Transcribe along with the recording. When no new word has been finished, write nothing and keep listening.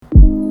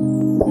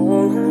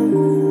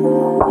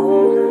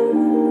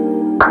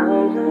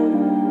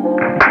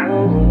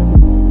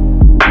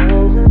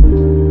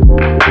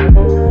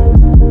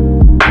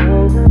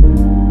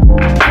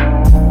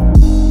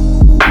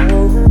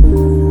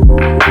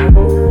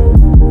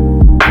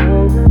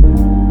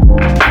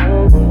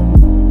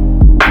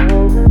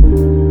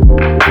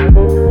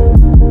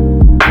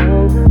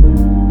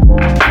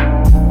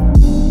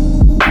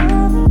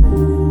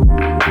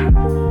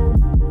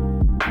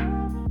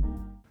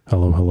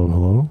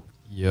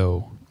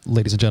Yo,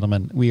 ladies and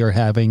gentlemen, we are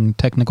having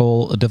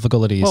technical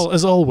difficulties. Well,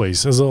 as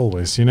always,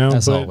 you know.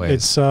 As but always.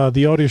 It's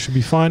the audio should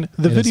be fine.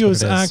 The video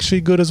is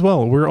actually good as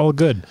well. We're all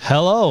good.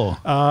 Hello.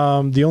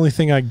 The only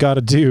thing I got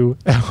to do,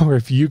 or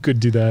if you could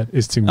do that,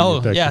 is to mute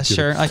that yeah,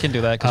 computer. sure. I can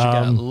do that because you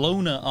got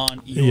Lona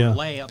on your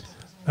lap.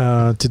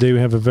 Today we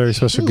have a very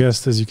special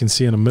guest, as you can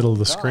see in the middle of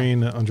the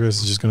screen.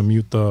 Andreas is just going to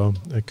mute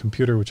the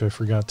computer, which I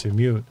forgot to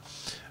mute.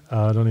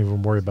 Don't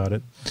even worry about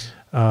it.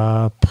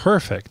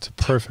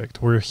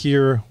 Perfect. We're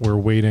here. We're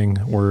waiting.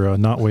 We're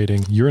not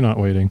waiting. You're not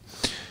waiting.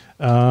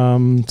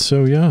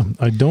 So yeah,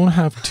 I don't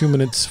have 2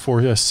 minutes for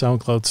a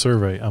SoundCloud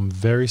survey. I'm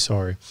very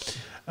sorry.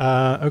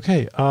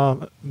 Okay.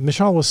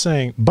 Mishaal was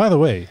saying, by the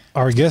way,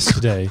 our guest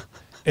today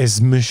is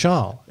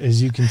Mishaal,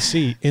 as you can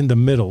see in the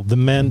middle, the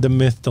man, the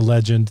myth, the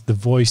legend, the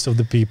voice of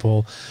the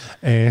people.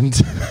 And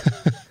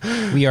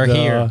we are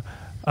here.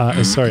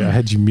 Sorry, I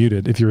had you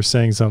muted. If you were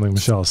saying something,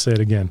 Mishaal, say it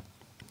again.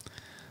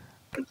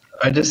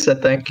 I just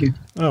said thank you.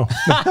 Oh,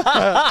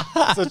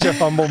 such a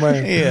humble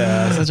man.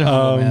 Yeah, such a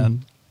humble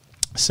man.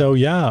 So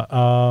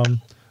yeah,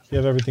 we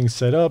have everything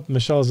set up.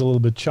 Mishaal's a little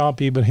bit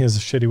choppy, but he has a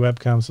shitty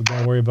webcam, so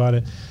don't worry about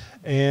it.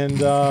 And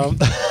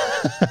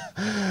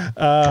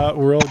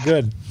we're all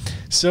good.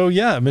 So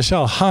yeah,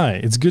 Mishaal, hi.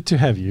 It's good to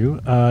have you.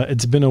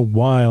 It's been a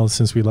while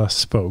since we last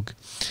spoke.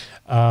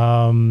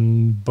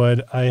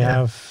 But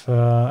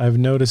I've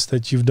noticed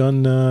that you've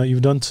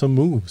done some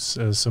moves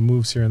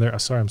here and there.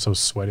 Sorry, I'm so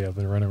sweaty. I've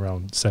been running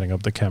around setting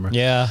up the camera.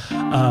 Yeah.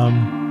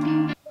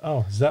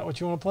 Oh, is that what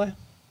you want to play?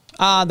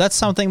 That's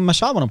something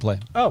Mishaal want to play.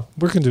 Oh,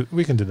 we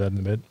can do that in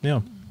a bit.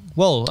 Yeah.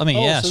 Well, I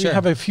mean, yeah, so sure. You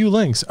have a few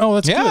links. Oh,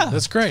 that's good.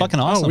 That's great. It's fucking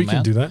awesome, we man.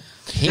 can do that.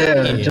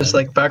 Yeah, just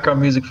like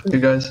background music for you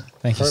guys.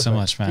 Thank you so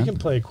much, man. You can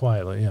play it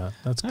quietly. Yeah,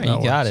 that's good.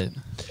 You got it.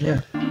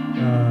 Yeah.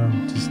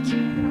 Just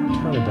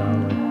turn it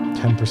down like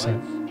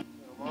 10%.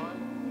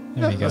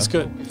 There you go. That's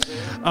good.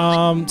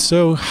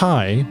 So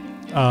hi,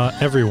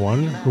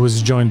 everyone who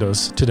has joined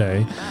us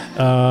today.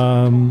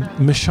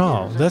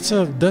 Mishaal,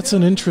 that's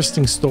an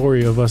interesting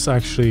story of us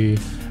actually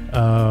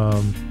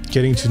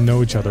getting to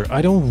know each other.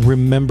 I don't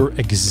remember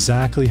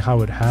exactly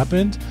how it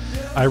happened.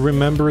 I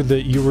remember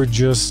that you were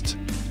just,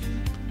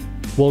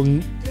 well,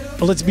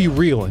 let's be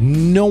real.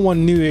 No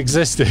one knew you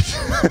existed.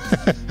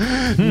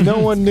 No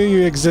one knew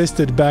you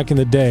existed back in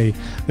the day.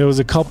 There was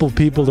a couple of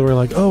people that were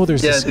like, "Oh,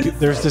 there's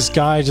this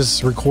guy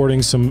just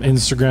recording some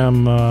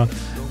Instagram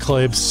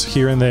clips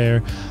here and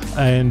there,"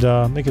 and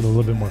make it a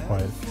little bit more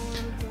quiet,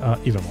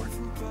 even more.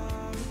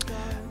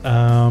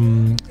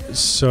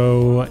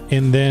 So,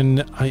 and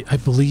then I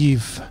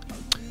believe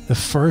the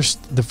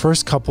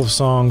first couple of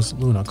songs,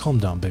 Luna, calm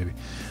down, baby.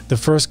 The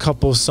first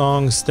couple of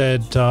songs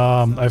that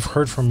I've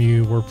heard from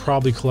you were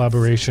probably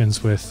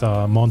collaborations with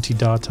Monty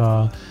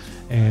Data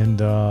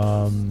and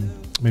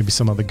maybe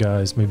some other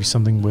guys, maybe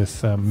something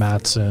with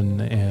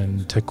Matson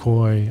and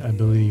Tekoi, I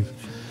believe.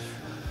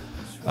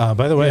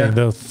 By the way,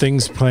 the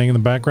things playing in the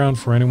background,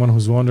 for anyone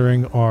who's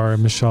wondering, are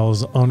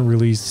Mishaal's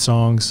unreleased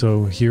songs.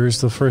 So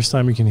here's the first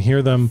time you can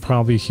hear them.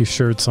 Probably he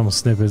shared some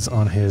snippets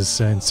on his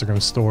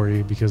Instagram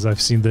story, because I've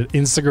seen the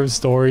Instagram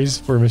stories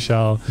for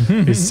Mishaal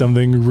is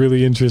something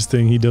really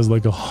interesting. He does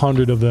like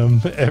 100 of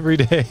them every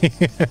day.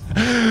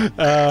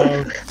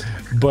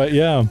 But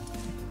yeah.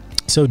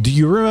 So do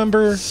you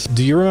remember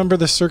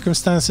the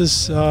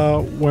circumstances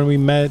when we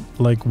met?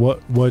 Like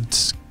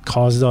what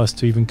caused us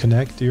to even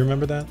connect? Do you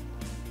remember that?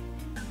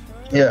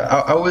 Yeah,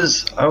 I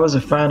was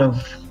a fan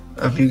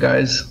of you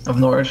guys, of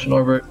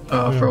Norbert,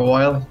 for a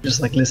while,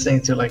 just like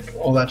listening to like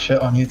all that shit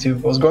on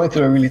YouTube. I was going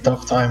through a really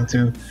tough time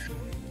too,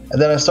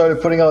 and then I started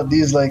putting out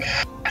these like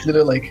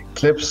little like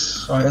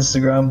clips on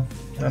Instagram,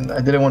 and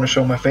I didn't want to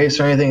show my face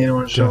or anything. I didn't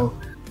want to show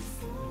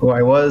who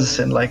I was,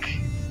 and like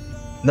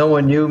no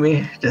one knew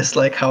me, just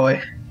like how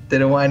I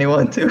didn't want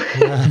anyone to.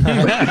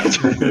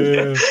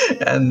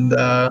 And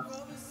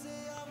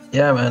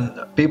yeah, man,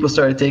 people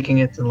started taking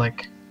it, and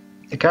like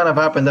it kind of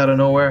happened out of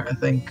nowhere. I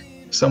think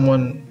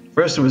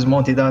first it was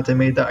Monty Data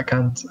made that I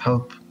Can't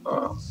Help.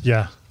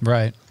 Yeah,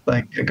 right.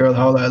 Like a Girl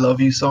Holla I Love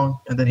You song,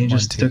 and then he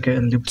just took it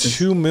and looped it.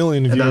 2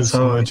 million views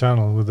on my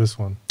channel with this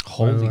one.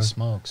 Holy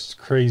smokes, it's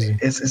crazy.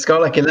 It's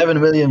got like 11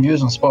 million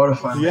views on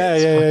Spotify. Yeah.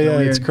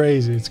 It's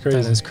crazy.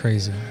 That is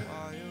crazy.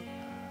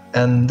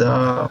 And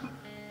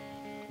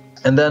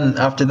then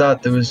after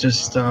that, there was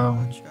just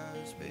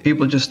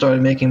people just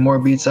started making more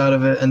beats out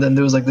of it, and then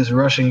there was like this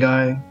Russian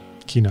guy.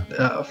 Kina.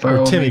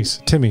 Or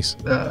Timmy's.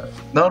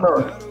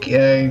 No.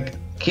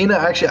 Kina,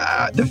 actually,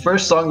 the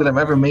first song that I'm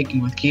ever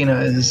making with Kina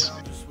is,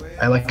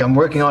 I'm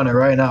working on it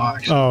right now,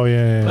 actually. Oh,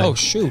 yeah. Oh,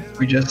 shoot.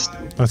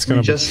 That's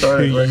going to be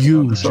started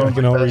huge. I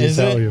can already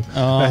tell you.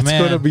 Oh, that's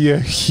going to be a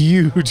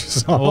huge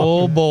song.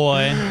 Oh,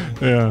 boy.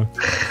 Yeah.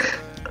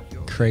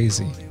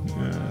 Crazy.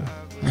 Yeah.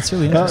 That's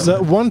really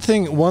interesting. One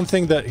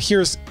thing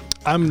that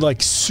I'm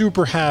like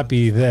super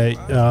happy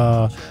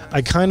that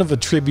I kind of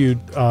attribute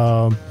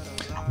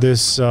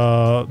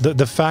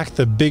the fact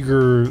that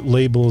bigger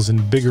labels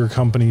and bigger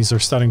companies are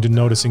starting to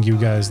noticing you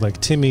guys, like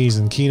Timmy's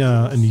and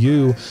Kina and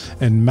you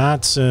and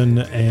Matson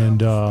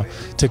and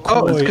Tekoi.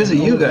 Oh, it's because of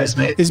you guys,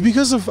 mate. It's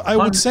because of, I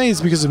would say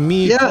it's because of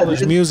me, Yeah,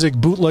 College Music,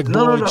 Bootleg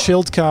Boy, no.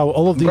 Chilled Cow,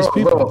 all of these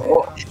people.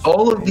 Bro,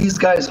 all of these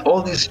guys,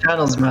 all these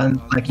channels,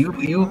 man. Like you're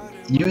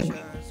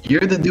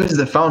the dudes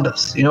that found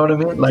us. You know what I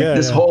mean? Like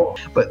this whole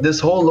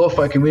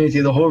lo-fi community,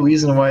 the whole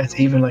reason why it's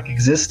even like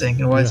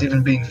existing and why it's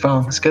even being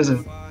found is because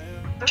of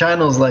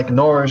channels like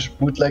Norge,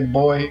 Bootleg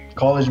Boy,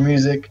 College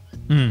Music,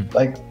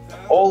 like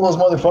all those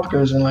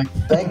motherfuckers. And like,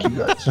 thank you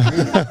guys.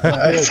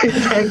 I say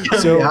thank you.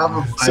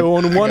 So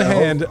on one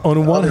hand,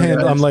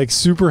 I'm like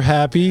super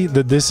happy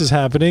that this is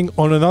happening.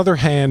 On another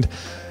hand,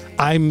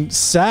 I'm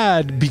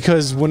sad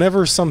because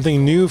whenever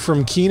something new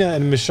from Kina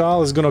and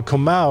Mishaal is gonna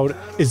come out,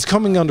 it's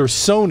coming under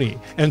Sony,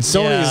 and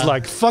Sony is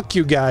like, "Fuck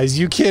you guys,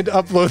 you can't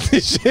upload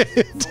this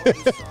shit."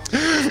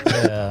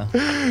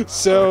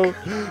 So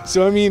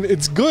I mean,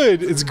 it's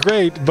good, it's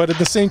great, but at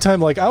the same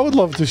time, like, I would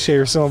love to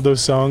share some of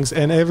those songs,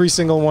 and every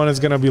single one is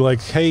gonna be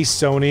like, "Hey,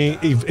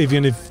 Sony,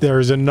 even if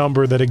there's a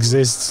number that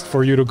exists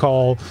for you to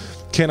call,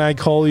 can I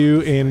call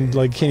you and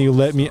like, can you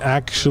let me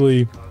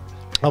actually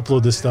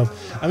upload this stuff?"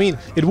 I mean,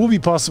 it will be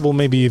possible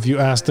maybe if you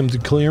ask them to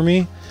clear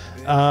me.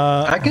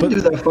 I can do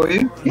that for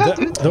you. Yeah,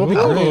 that would be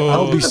great.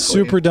 I'll be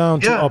super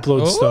down to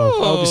upload stuff.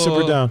 I'll be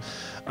super down.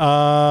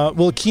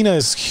 Well, Kina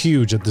is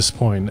huge at this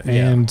point,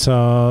 and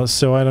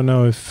so I don't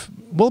know if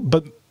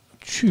but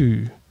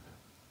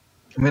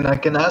I mean, I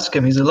can ask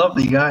him. He's a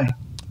lovely guy.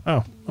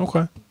 Oh,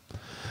 okay.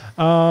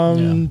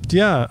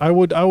 I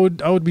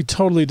would be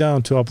totally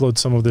down to upload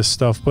some of this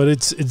stuff, but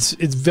it's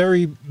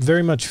very,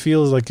 very much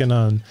feels like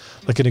an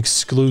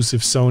exclusive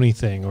Sony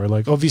thing, or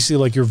like obviously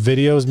like your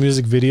videos,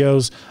 music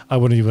videos, I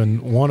wouldn't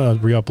even want to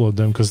re-upload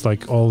them because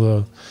like all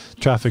the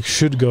traffic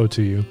should go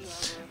to you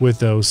with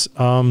those.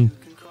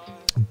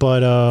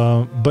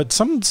 But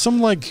some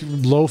like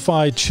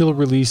lo-fi chill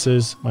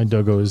releases. My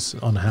doggo is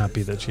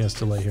unhappy that she has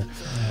to lay here.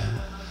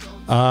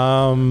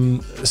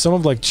 Some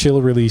of like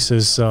chill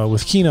releases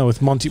with Kina,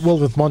 with Monty. Well,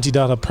 with Monty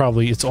Data,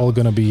 probably it's all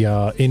gonna be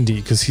indie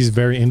because he's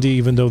very indie.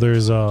 Even though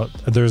there's a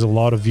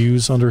lot of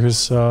views under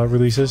his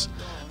releases,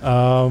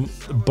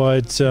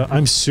 but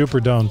I'm super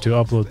down to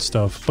upload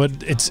stuff. But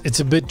it's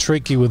a bit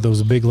tricky with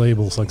those big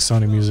labels like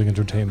Sony Music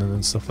Entertainment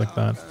and stuff like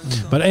that.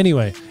 But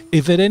anyway,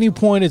 if at any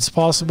point it's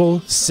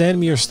possible, send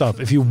me your stuff.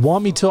 If you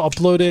want me to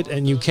upload it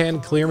and you can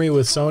clear me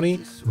with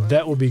Sony,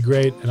 that would be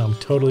great, and I'm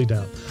totally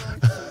down.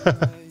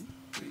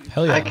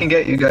 Hell yeah. I can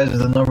get you guys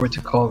with a number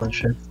to call and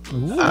shit.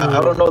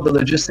 I don't know the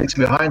logistics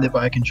behind it,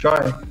 but I can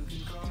try.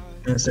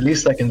 It's the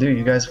least I can do.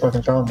 You guys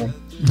fucking found me.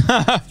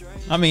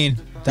 I mean,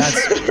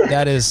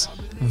 that is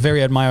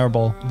very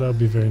admirable. That would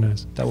be very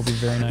nice. That would be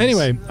very nice.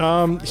 Anyway,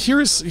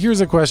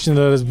 here's a question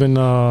that has been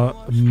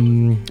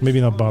maybe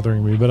not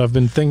bothering me, but I've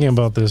been thinking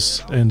about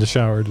this in the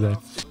shower today.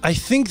 I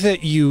think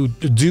that you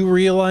do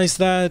realize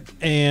that,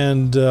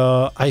 and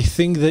I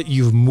think that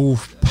you've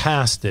moved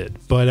past it,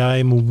 but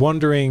I'm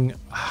wondering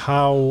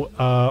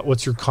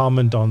what's your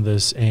comment on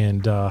this,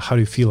 and how do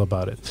you feel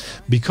about it?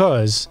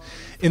 Because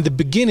in the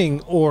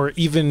beginning, or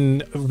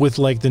even with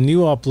like the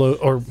new upload,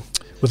 or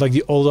with like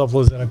the old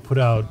uploads that I put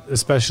out,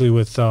 especially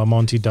with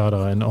Monty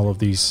Dada and all of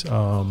these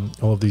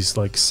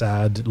like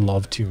sad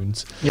love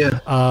tunes.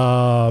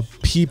 Yeah.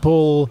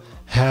 People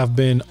have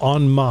been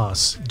en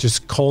masse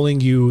just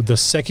calling you the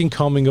second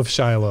coming of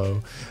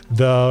Shiloh,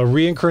 the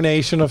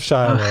reincarnation of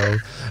Shiloh,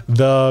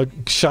 the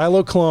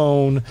Shiloh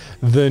clone,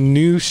 the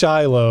new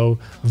Shiloh,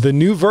 the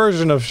new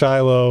version of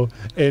Shiloh,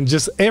 and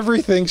just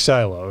everything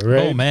Shiloh,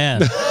 right? Oh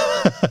man.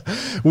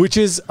 Which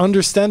is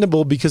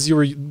understandable because you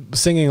were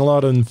singing a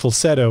lot in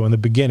falsetto in the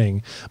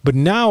beginning. But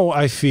now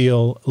I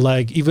feel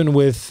like even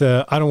with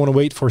I Don't Want to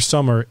Wait for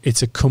Summer,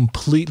 it's a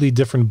completely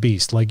different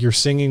beast. Like you're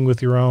singing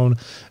with your own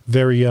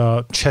very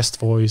chest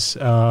voice,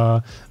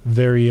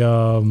 very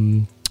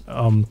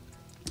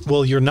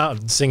well, you're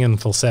not singing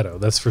falsetto,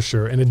 that's for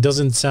sure. And it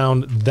doesn't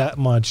sound that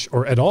much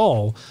or at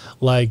all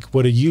like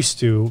what it used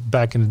to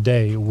back in the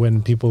day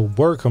when people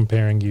were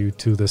comparing you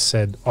to the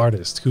said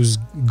artist who's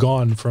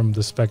gone from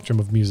the spectrum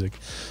of music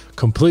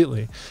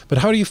completely. But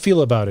how do you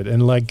feel about it?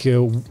 And like,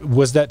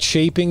 was that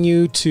shaping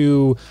you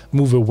to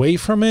move away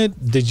from it?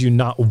 Did you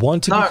not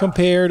want to be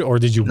compared, or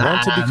did you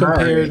want to be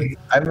compared? Really.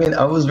 I mean,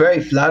 I was very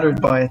flattered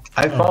by it.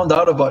 I found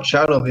out about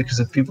Shiloh because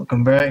of people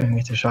comparing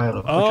me to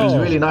Shiloh, which was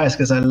really nice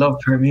because I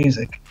loved her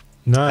music.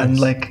 Nice. And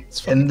like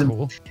in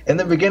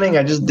the beginning,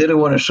 I just didn't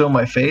want to show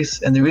my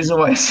face, and the reason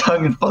why I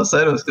sung in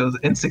falsetto is because I was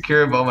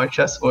insecure about my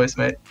chest voice,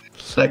 mate.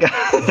 Like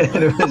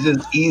it was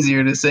just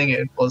easier to sing it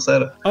in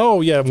falsetto.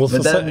 Oh yeah, well,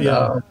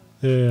 falsetto,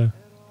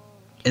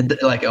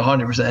 like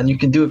 100%, and you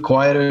can do it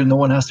quieter. No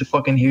one has to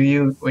fucking hear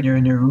you when you're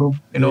in your room,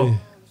 you know.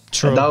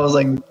 True. And that was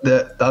like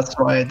that's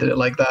why I did it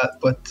like that.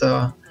 But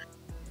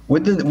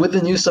with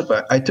the new stuff,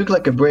 I took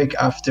like a break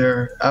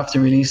after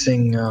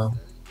releasing.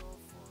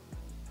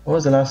 What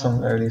was the last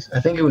song I released? I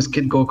think it was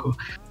Kid Goku.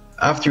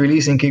 After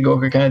releasing Kid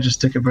Goku, I kind of just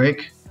took a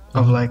break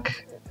of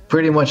like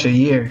pretty much a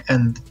year.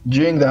 And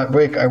during that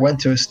break, I went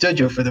to a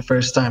studio for the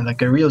first time,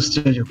 like a real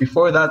studio.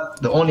 Before that,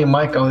 the only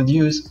mic I would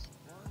use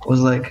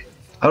was like,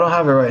 I don't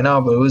have it right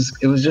now, but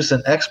it was just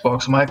an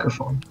Xbox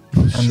microphone.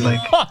 And like,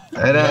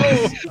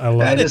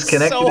 I just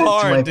connected it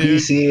to my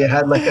PC. It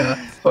had like a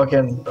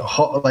fucking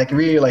like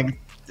really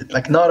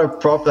like not a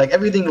prop, like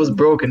everything was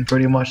broken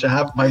pretty much. I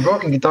have my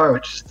broken guitar,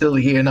 which is still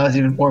here, now it's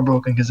even more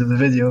broken because of the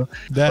video.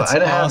 That's but I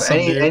didn't awesome,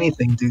 have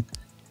anything, dude.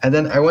 And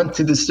then I went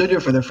to the studio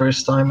for the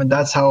first time, and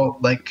that's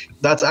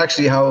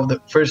actually how the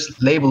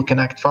first Label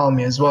Connect found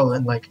me as well.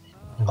 And like,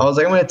 I was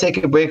like, I'm gonna take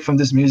a break from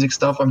this music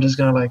stuff. I'm just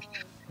gonna like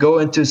go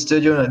into a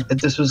studio, and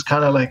this was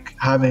kind of like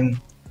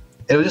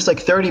it was just like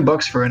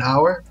 $30 for an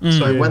hour.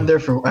 So I went there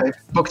I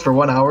booked for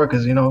 1 hour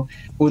because, you know,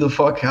 who the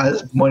fuck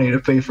has money to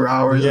pay for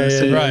hours? Yeah, It's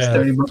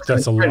 $30.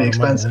 That's pretty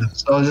expensive. Money,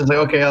 So I was just like,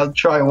 okay, I'll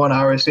try 1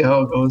 hour, see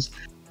how it goes.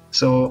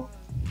 So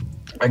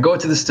I go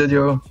to the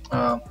studio.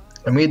 I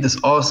meet this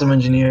awesome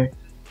engineer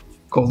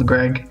called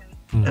Greg.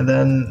 And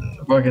then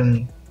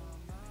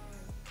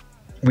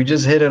we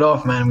just hit it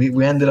off, man.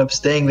 We ended up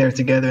staying there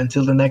together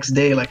until the next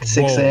day, like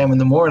 6 a.m. in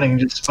the morning,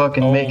 just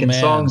fucking making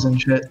songs and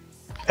shit.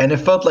 And it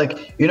felt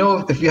like, you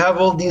know, if you have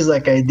all these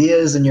like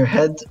ideas in your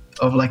head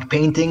of like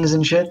paintings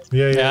and shit,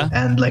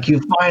 and like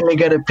you finally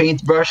get a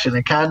paintbrush and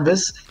a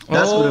canvas,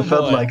 that's what it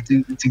felt like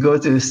to go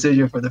to the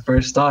studio for the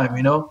first time,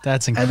 you know?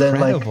 That's incredible.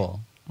 And then like,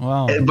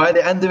 wow. By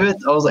the end of it,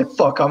 I was like,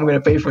 fuck, I'm going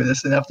to pay for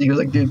this. And after he was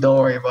like, dude, don't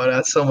worry about it.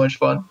 That's so much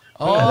fun.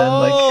 Oh, and then,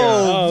 like,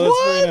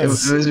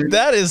 what?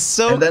 That is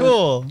so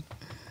cool.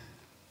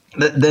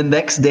 The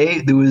next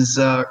day, there was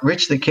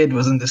Rich the Kid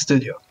was in the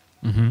studio.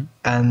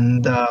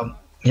 And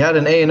he had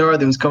an A&R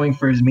that was coming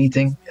for his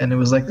meeting, and it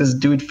was like this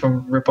dude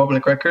from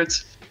Republic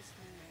Records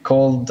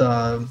called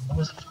what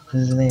was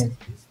his name?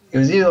 It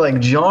was either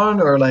like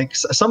John or like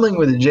something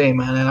with a J,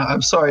 man. And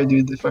I'm sorry,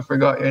 dude, if I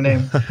forgot your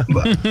name.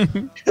 But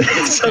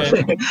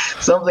something.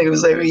 It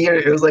was like a year.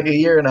 It was like a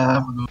year and a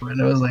half ago, and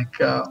it was like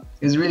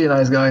he was a really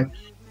nice guy.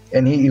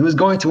 And he was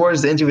going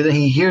towards the interview. Then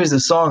he hears a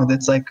song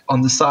that's like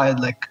on the side,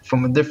 like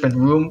from a different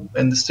room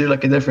in the studio,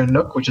 like a different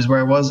nook, which is where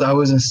I was. I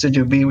was in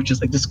Studio B, which is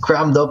like this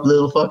crammed up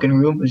little fucking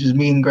room, which is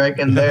me and Greg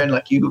in there. And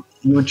like you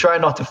would try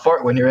not to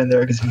fart when you're in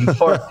there, because if you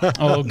fart,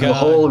 the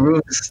whole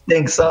room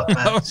stinks up,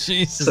 man. Oh,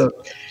 Jesus. So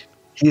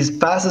he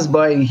passes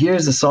by, he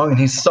hears the song, and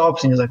he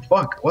stops, and he's like,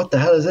 "Fuck, what the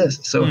hell is this?"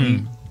 So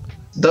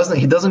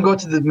he doesn't go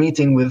to the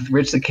meeting with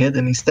Rich the Kid,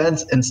 and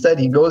instead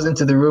he goes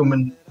into the room,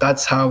 and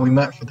that's how we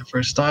met for the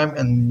first time.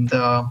 And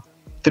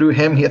through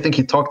him, I think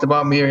he talked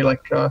about me,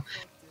 like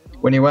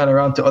when he went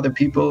around to other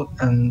people,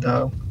 and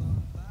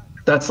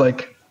that's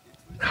like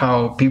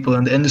how people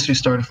in the industry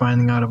started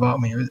finding out about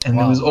me. And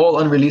it was all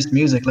unreleased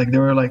music. Like, they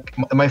were like,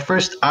 my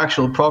first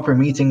actual proper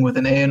meeting with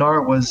an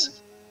A&R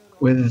was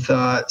with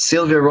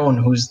Sylvia Rohn,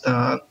 who's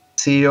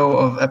CEO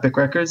of Epic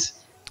Records.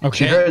 Okay.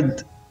 She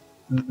heard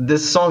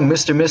this song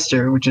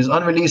Mr. which is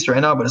unreleased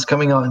right now, but it's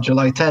coming out on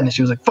July 10th, and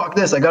she was like, fuck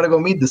this, I gotta go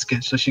meet this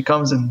kid. So she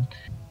comes, and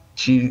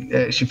she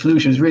flew.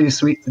 She was really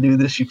sweet to do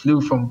this. She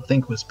flew from, I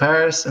think it was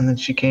Paris, and then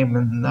she came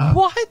and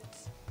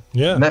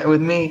met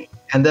with me.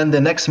 And then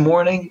the next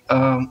morning,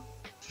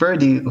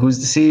 Ferdy, who's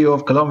the CEO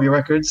of Columbia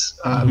Records,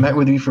 met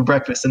with me for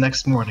breakfast the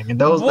next morning.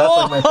 And that's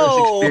like my first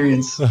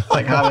experience,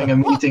 like having a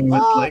meeting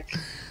with like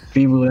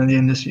people in the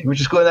industry,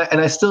 which is cool.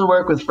 And I still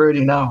work with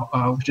Ferdy now,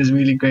 which is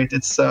really great.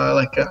 It's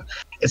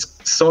it's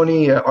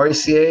Sony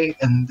RCA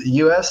in the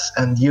US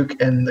and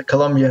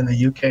Colombia in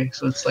the UK.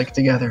 So it's like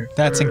together.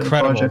 That's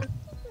incredible.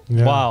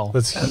 Yeah, wow.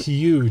 That's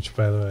huge,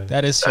 by the way.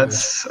 That is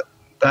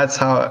that's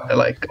how it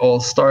like all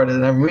started.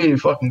 And I'm really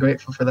fucking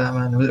grateful for that,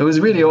 man. It was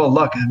really all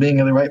luck, being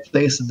in the right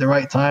place at the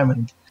right time.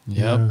 And,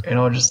 you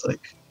know, just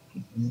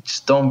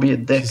don't be a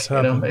dick,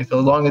 you know. Like, as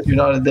long as you're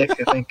not a dick,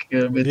 I think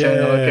it'll be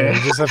turning out okay.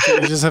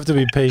 You just have to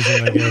be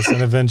patient, I guess,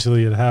 and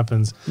eventually it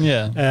happens.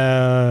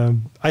 Yeah.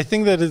 I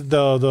think that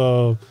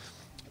the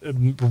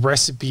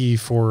recipe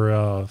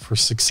for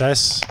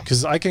success,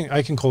 because I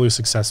can call you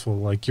successful.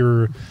 Like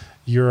your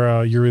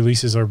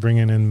releases are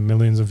bringing in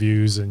millions of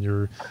views, and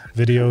your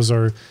videos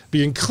are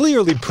being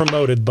clearly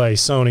promoted by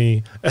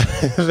Sony.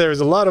 There's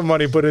a lot of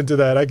money put into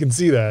that. I can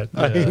see that.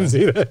 Yeah. I can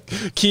see that.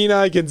 Keena,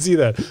 I can see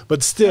that.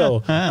 But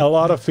still, a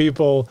lot of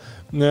people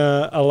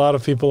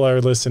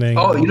are listening.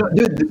 Oh, you know,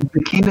 dude,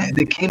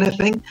 the Keena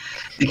thing.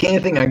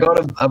 I got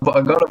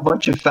a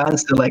bunch of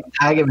fans to like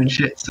tag him and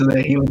shit, so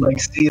that he would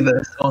like see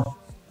the song.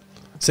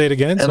 Say it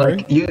again. And sorry.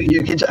 Like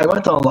I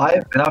went on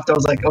live, and after I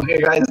was like, okay,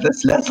 guys,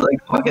 let's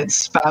like fucking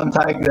spam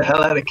tag the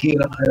hell out of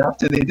Keena. And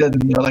after they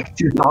did, you know, like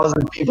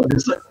 2,000 people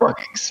just like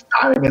fucking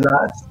spamming his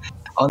ass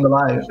on the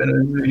live, and it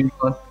was really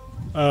fun.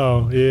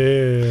 Oh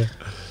yeah.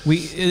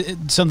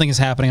 Something is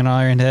happening on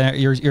our end.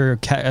 You're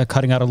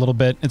cutting out a little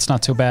bit. It's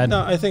not too bad.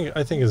 No, I think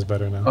it's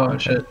better now. Oh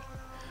shit.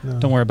 No.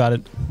 Don't worry about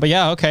it. But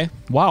yeah, okay.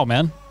 Wow,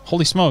 man.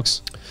 Holy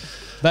smokes.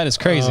 That is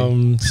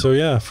crazy. So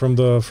yeah, from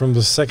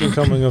the second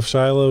coming of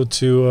Shiloh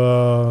to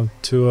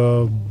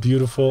a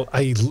beautiful.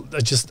 I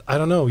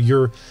don't know.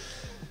 Your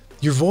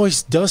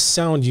voice does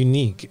sound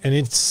unique, and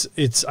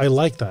it's I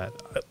like that.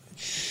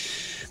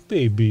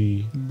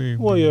 Baby,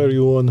 why are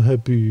you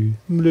unhappy,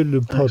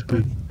 little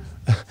puppy?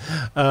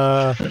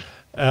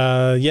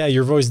 Yeah,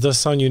 your voice does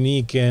sound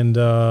unique, and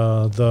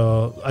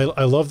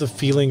I love the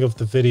feeling of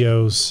the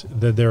videos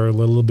that they're a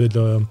little bit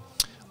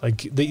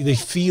like they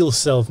feel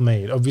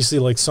self-made. Obviously,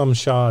 like some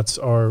shots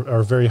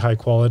are very high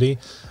quality,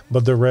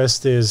 but the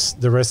rest is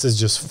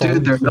just fun.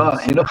 Dude, they're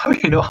not. You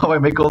know how I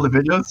make all the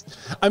videos?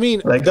 I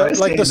mean, Like,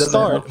 the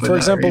start, for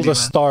example, really,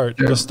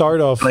 the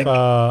start of like,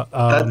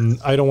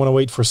 I Don't Want to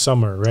Wait for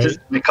Summer, right? just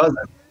because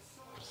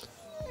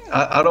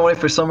I don't wait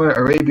for summer,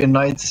 Arabian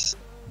Nights.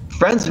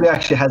 Friends we had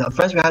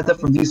that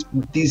from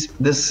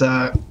this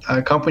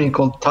company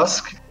called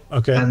Tusk,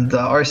 Okay. and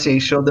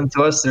RCA showed them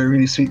to us. They're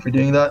really sweet for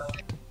doing that.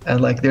 And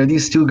like there are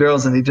these two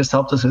girls, and they just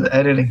helped us with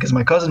editing because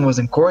my cousin was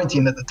in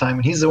quarantine at the time,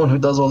 and he's the one who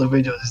does all the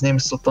videos. His name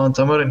is Sultan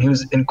Tamar, and he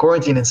was in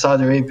quarantine in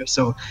Saudi Arabia.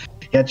 So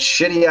he had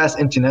shitty ass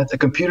internet, a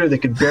computer that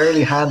could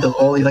barely handle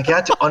all. Like he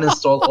had to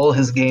uninstall all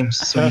his games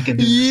so he could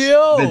do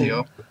this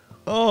video.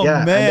 Oh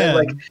Yeah, man!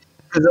 And then,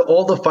 like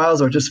all the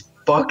files were just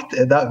fucked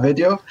in that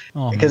video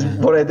because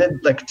what I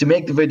did like to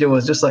make the video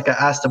was just like I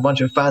asked a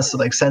bunch of fans to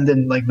like send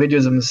in like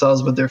videos of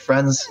themselves with their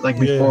friends like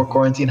before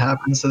quarantine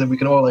happened so that we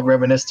can all like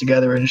reminisce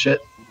together and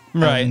shit.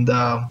 Right. And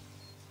that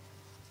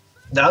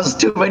was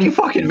too many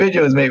fucking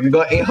videos, mate. We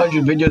got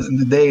 800 videos in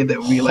the day that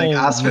we like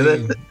asked for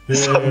the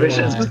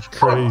submissions.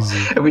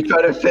 Crazy. And we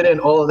tried to fit in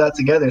all of that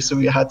together, so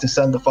we had to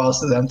send the files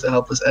to them to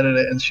help us edit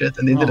it and shit.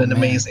 And they did an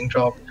amazing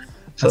job.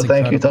 So That's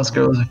thank you, incredible. Tusk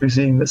Girls, if you're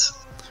seeing this.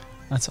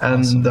 That's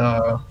awesome.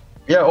 And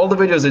yeah, all the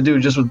videos I do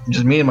just with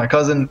just me and my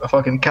cousin, a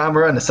fucking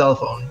camera and a cell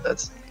phone.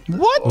 That's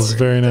That's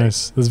very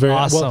nice. That's very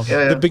Awesome. Well,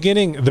 Yeah, yeah.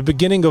 The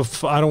beginning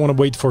of I Don't Want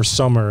to Wait for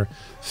Summer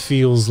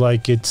feels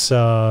like it's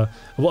well,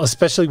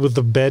 especially with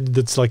the bed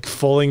that's like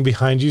falling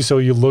behind you, so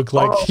you look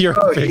like you're.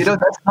 You know,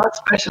 that's not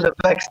special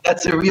effects.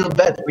 That's a real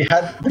bed. We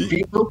had the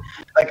people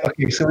like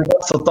okay, so we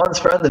got Sultan's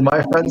friend and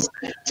my friends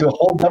to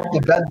hold up the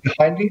bed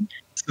behind me.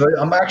 So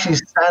I'm actually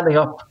standing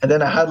up, and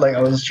then I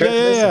was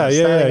shirtless.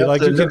 Yeah.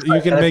 Like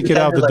you can make it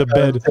out with the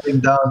bed.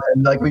 Sitting down,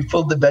 and like we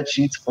pulled the bed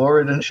sheets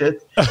forward and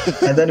shit,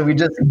 and then we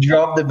just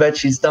dropped the bed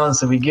sheets down,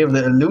 so we give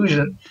the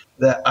illusion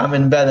that I'm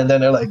in bed, and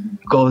then it like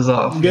goes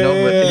off. You know?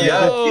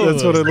 But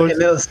that's what it looks. A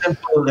little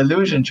simple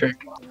illusion trick.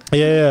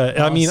 Yeah.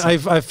 I mean,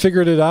 I've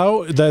figured it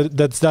out.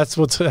 That's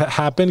what's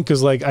happened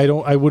because like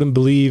I wouldn't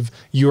believe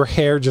your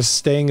hair just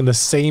staying in the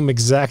same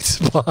exact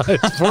spot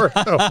for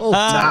the whole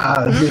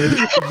time. Nah, dude.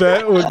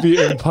 That would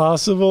be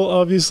impossible,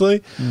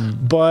 obviously.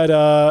 But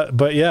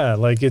yeah,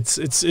 like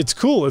it's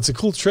cool. It's a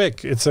cool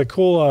trick. It's a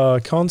cool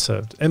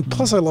concept. And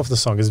plus, I love the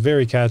song. It's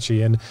very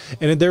catchy, and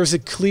there's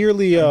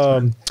clearly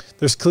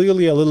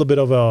a little bit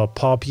of a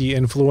poppy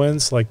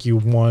influence. Like you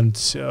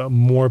want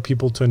more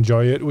people to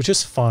enjoy it, which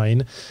is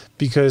fine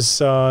because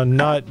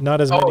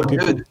not as many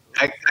people. Dude,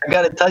 I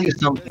gotta tell you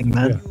something,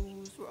 man.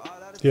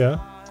 Yeah.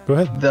 Go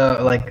ahead.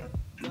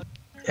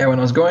 When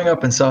I was growing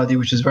up in Saudi,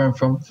 which is where I'm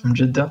from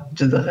Jeddah.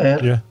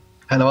 Yeah.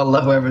 And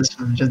Allah, whoever's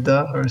from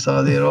Jeddah or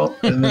Saudi at all,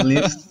 in the Middle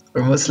East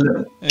or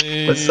Muslim.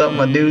 What's up,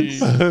 my dudes?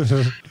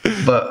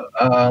 But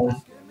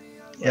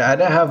yeah, I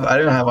didn't have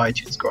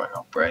iTunes growing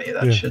up or any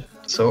of that shit.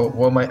 So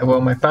what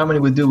my family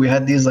would do, we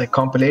had these like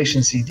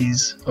compilation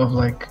CDs of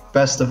like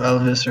best of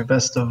Elvis or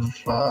best of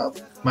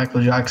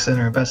Michael Jackson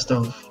or best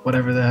of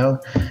whatever the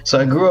hell. So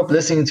I grew up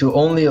listening to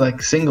only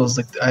like singles.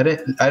 Like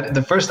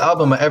the first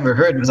album I ever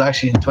heard was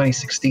actually in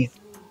 2016,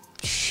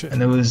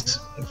 and it was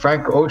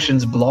Frank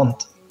Ocean's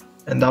Blonde,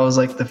 and that was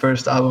like the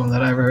first album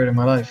that I ever heard in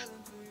my life.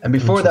 And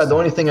before that, the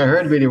only thing I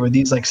heard really were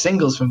these like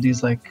singles from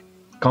these like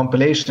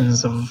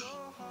compilations of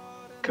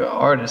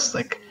artists,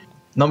 like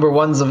number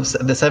ones of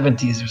the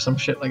 70s or some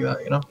shit like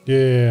that, you know?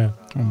 Yeah.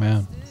 Oh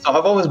man. So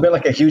I've always been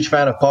like a huge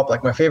fan of pop.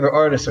 Like my favorite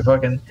artists are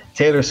fucking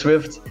Taylor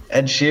Swift,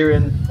 Ed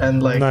Sheeran,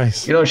 and like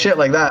you know, shit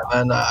like that,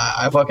 man.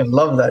 I fucking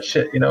love that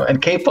shit, you know.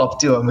 And K-pop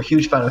too. I'm a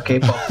huge fan of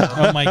K-pop.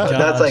 Oh my god.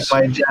 That's like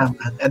my jam,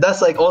 man. And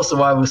that's like also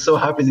why I was so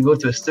happy to go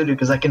to a studio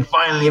because I can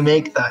finally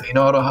make that. You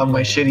know, I don't have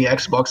my shitty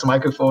Xbox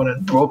microphone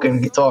and broken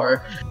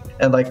guitar,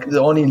 and like the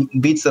only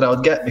beats that I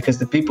would get because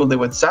the people that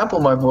would sample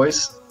my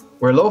voice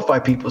were lo-fi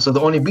people. So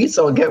the only beats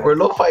I would get were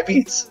lo-fi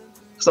beats.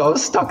 So I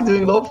was stuck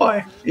doing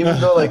lo-fi, even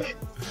though like.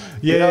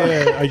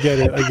 Yeah, I get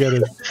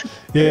it.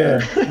 Yeah,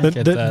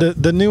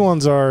 the new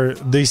ones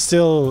they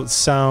still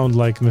sound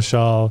like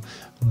Mishaal,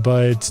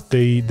 but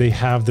they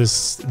have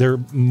this. They're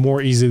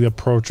more easily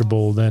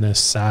approachable than a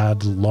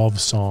sad love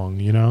song,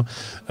 you know,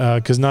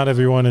 because not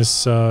everyone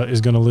is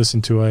going to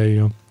listen to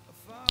a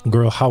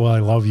 "Girl, How I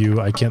Love You,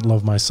 I Can't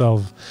Love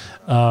Myself"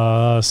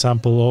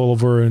 sample all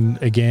over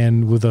and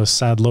again with a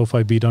sad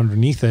lo-fi beat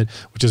underneath it,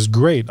 which is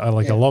great. I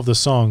love the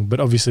song, but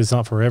obviously it's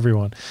not for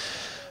everyone.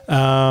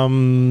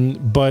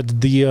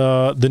 But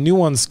the new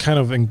ones kind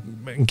of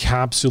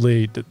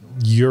encapsulate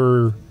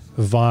your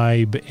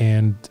vibe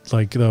and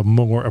like the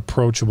more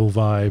approachable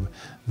vibe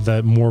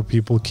that more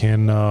people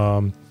can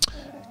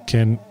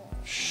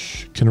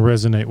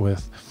resonate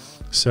with.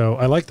 So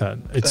I like that.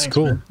 It's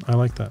cool. Man. I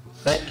like that.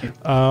 Thank you.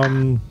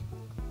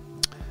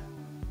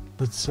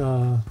 Let's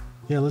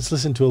Yeah, let's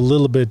listen to a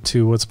little bit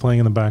to what's playing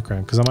in the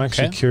background because I'm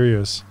actually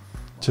curious.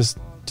 Just.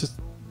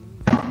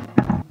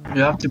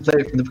 You have to play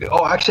it from the beginning.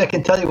 Oh, actually, I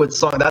can tell you what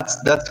song that's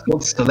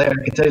called Solaire.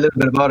 I can tell you a little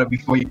bit about it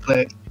before you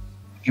play it,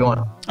 if you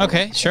want.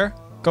 Okay, sure.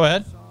 Go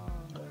ahead.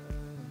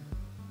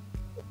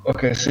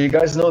 Okay, so you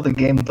guys know the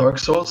game Dark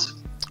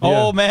Souls?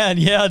 Oh man,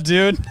 yeah,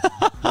 dude.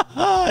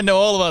 I know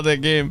all about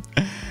that game.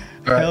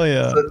 Right. Hell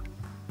yeah.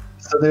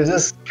 So there's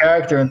this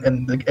character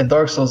in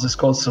Dark Souls is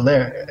called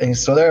Solaire, and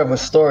he's Solaire of a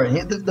story.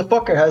 The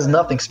fucker has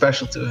nothing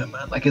special to him,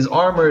 man. Like his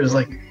armor is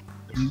like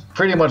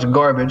pretty much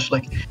garbage.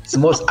 Like it's the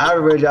most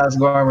average ass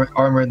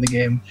armor in the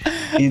game.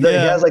 He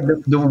has like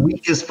the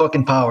weakest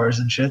fucking powers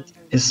and shit.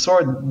 His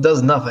sword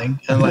does nothing,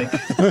 and like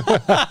at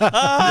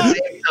the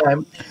same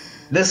time,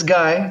 this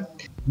guy,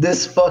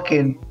 this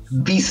fucking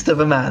beast of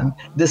a man,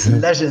 this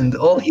legend,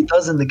 all he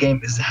does in the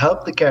game is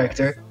help the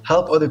character,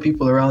 help other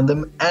people around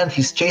him, and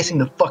he's chasing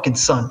the fucking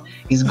sun.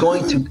 He's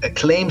going to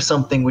claim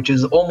something which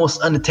is almost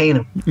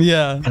unattainable.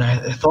 Yeah. And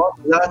I thought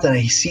of that, and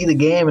I see the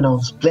game, and I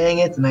was playing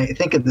it, and I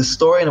think of the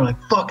story, and I'm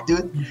like, fuck,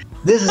 dude,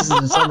 this is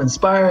some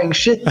inspiring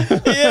shit.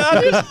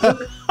 Yeah.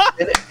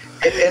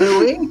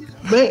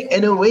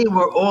 in a way,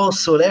 we're all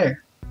Solaire.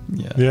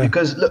 Yeah.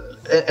 Because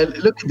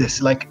look at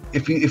this. Like,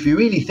 if you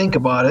really think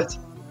about it,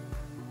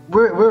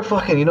 we're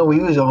fucking, we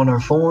use it on our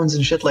phones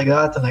and shit like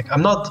that, and like I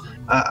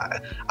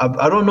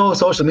don't know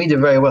social media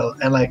very well,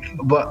 and like,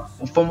 but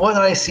from what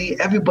I see,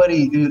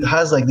 everybody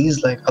has like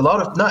these, like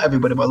not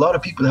everybody, but a lot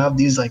of people have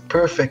these like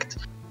perfect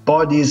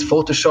bodies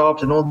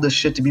photoshopped and all this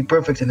shit to be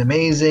perfect and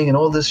amazing and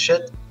all this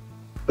shit,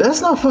 but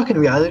that's not fucking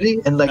reality.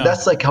 And like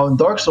that's like how in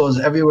Dark Souls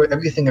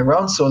everything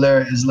around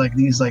Solaire is like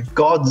these like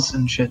gods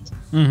and shit.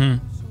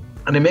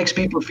 And it makes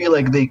people feel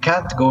like they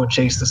can't go and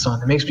chase the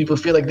sun. It makes people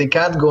feel like they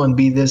can't go and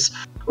be this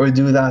or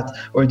do that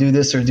or do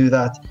this or do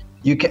that.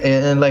 You can,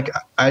 and like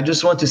I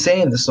just want to say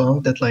in the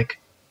song that like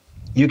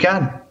you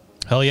can.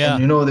 Hell yeah.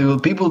 And, there were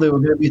people that were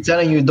going to be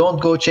telling you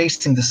don't go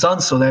chasing the sun,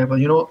 Solaire, but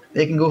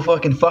they can go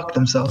fucking fuck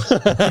themselves.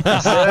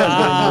 Nice.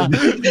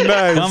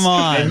 Come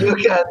on. And you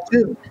can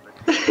too.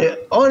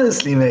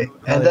 Honestly, mate.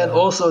 And then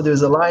also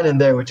there's a line in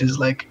there which is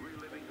like,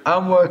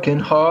 I'm working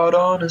hard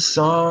on a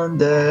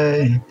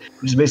Sunday,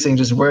 which is basically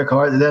just work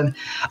hard. And then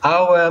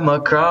I wear my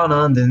crown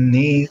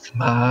underneath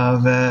my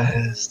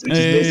vest, which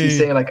is basically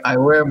saying like I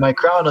wear my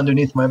crown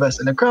underneath my vest.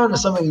 And a crown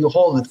is something you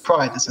hold with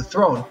pride. It's a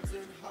throne.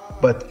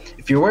 But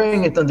if you're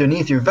wearing it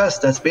underneath your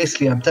vest, that's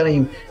basically, I'm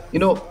telling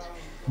you,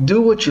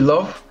 do what you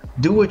love,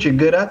 do what you're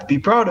good at, be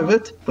proud of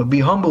it, but be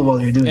humble while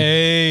you're doing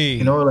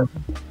it. Like,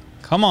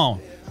 come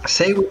on.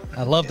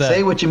 I love that.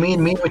 Say what you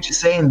mean what you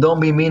say, and don't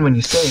be mean when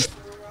you say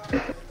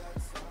it.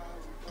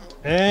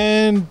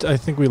 And I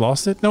think we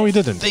lost it. No, we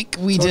didn't. I think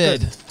we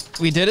did.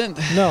 We didn't?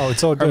 No,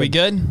 it's all good. Are we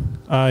good?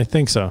 I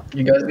think so.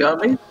 You guys got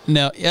me?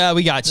 No, yeah,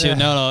 we got you.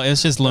 No, it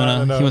was just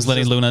Luna. He was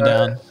letting Luna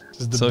down.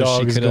 Just the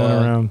dog is going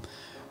around.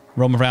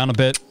 Roam around a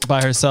bit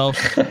by herself.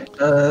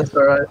 That's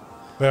all right.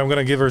 Wait, I'm going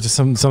to give her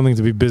something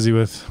to be busy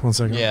with. 1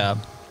 second. Yeah.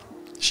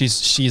 She's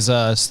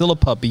still a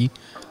puppy,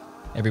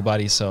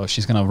 everybody, so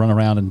she's going to run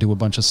around and do a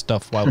bunch of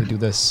stuff while we do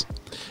this.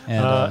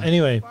 And,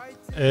 anyway,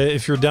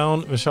 if you're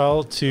down,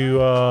 Mishaal,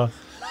 to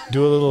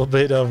do a little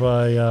bit of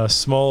a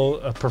small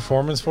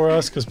performance for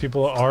us, because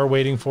people are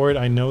waiting for it.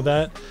 I know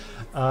that.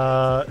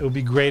 It would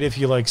be great if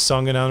you like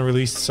sung an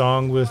unreleased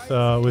song with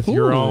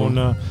your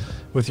own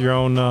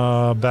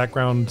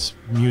background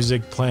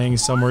music playing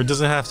somewhere. It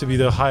doesn't have to be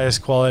the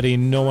highest quality.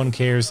 No one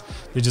cares.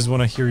 They just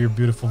want to hear your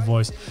beautiful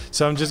voice.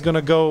 So I'm just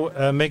gonna go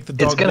make the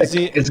dog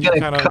busy. It's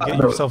gonna kind of get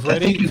yourself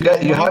ready. I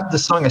think you have the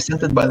song. I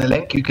sent it by the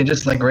link. You can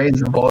just like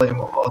raise the volume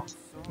a lot.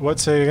 What?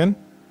 Say again?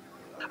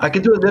 I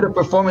could do a little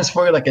performance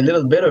for you, like a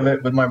little bit of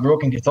it with my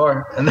broken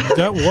guitar. And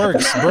that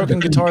works.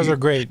 Broken guitars are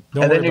great.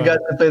 And then you got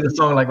to play the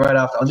song like right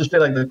after. I'll just play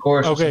like the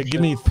chorus. Okay,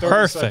 give me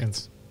 30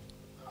 seconds.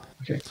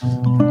 Okay.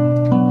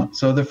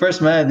 So the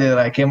first melody that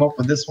I came up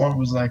with this one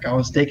was like I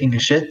was taking a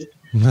shit.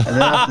 And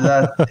then after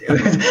that,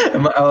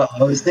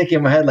 I was thinking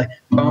in my head like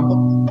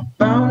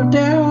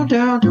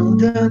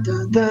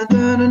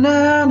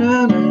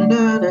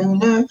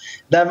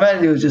that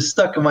melody was just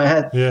stuck in my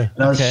head. Yeah.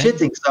 And I was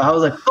shitting, so I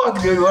was like,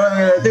 fuck dude, what am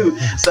I gonna do?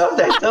 So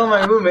after I tell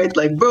my roommate,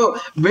 like, bro,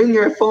 bring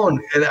your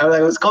phone. And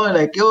I was calling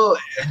like, yo,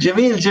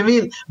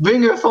 Jamil,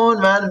 bring your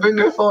phone, man, bring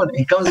your phone.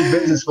 He comes and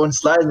brings his phone,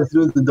 slides it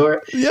through the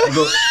door. Yeah. I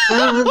go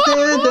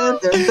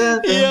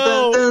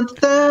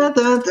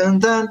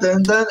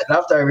and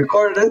after I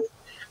recorded it,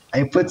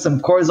 I put some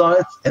chords on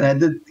it,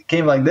 and it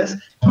came like this.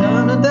 Nice.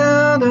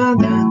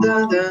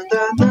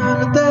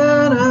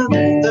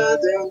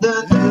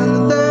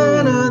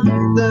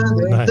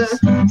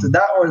 So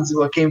that one's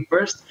what came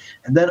first,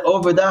 and then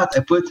over that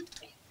I put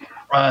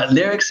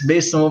lyrics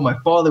based on what my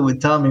father would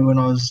tell me when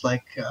I was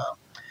like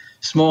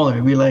smaller.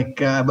 Be like,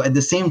 but at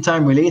the same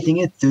time relating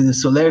it to the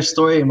Solaire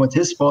story and what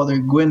his father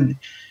Gwyn,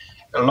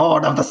 the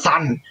Lord of the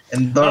Sun,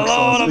 and Dark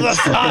Souls. Lord of the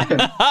Sun.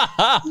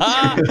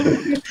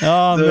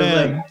 Oh so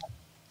man. Like,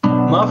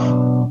 my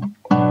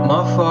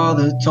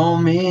father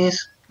told me,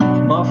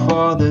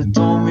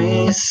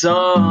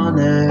 son,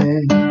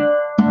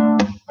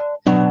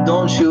 don't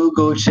Don't you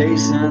go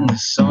chasing the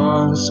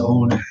sun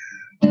so late.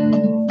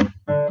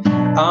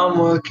 I'm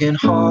working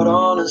hard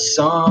on a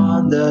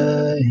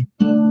Sunday.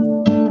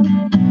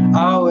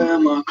 I wear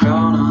my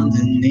crown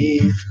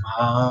underneath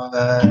my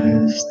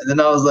vest. And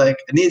then I was like,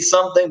 I need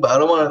something, but I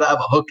don't want to have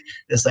a hook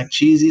that's like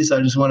cheesy, so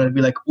I just wanted to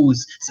be like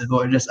ooze.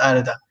 So I just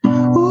added that.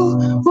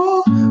 Ooh, ooh,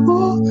 ooh,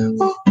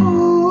 ooh,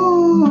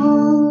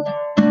 ooh.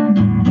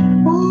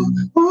 Ooh,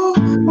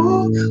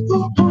 ooh,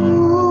 ooh,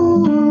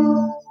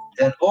 ooh.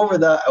 And over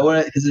that, I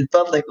wanted, because it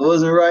felt like it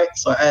wasn't right,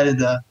 so I added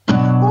that.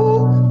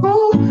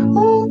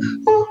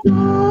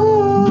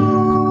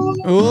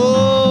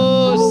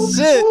 Oh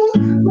shit!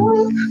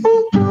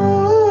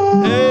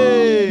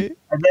 Hey!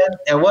 And then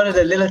I wanted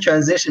a little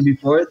transition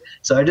before it,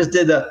 so I just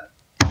did that.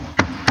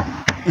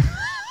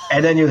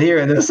 And then you'll hear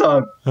it in the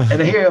song. And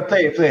then here,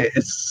 play it.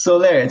 It's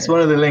Solaire. It's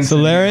one of the links.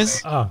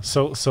 Solaris?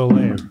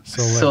 Solaire.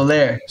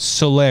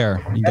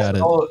 Solaire. You got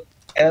it.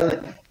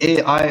 Solaire.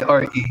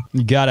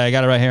 You got it. I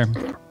got it right here.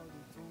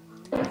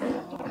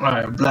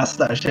 Alright, blast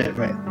that shit,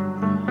 man.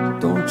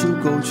 Don't you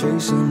go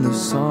chasing the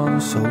sun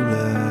so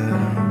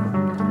late.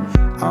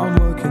 I'm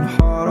working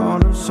hard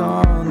on a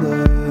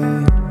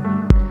Sunday.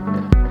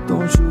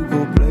 Don't you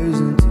go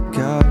blazing to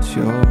catch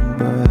your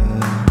breath.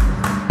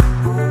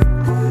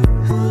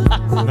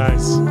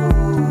 Nice.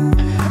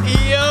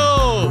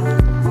 Yo!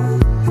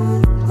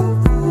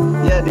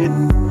 Yeah, dude.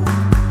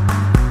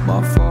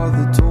 My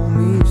father told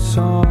me,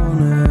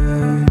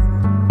 son,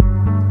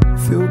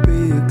 if you'll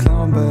be a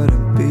clown, better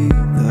be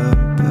the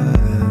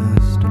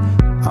best.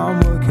 I'm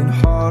working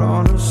hard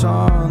on a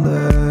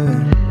Sunday.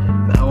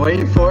 Now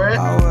wait for it.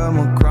 I wear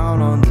my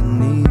crown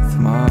underneath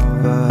my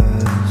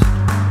vest.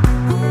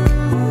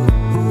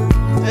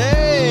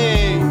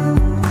 Hey!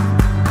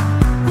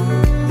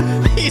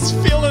 He's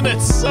feeling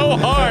it so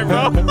hard,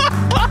 bro.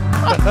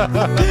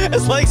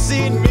 It's like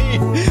seeing me.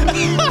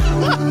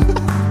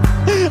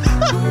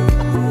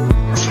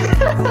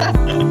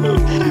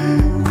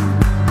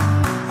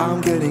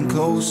 I'm getting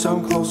close,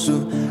 I'm closer.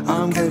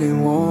 I'm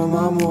getting warm,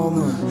 I'm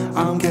warmer.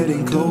 I'm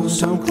getting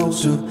close, I'm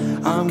closer.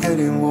 I'm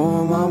getting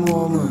warm, I'm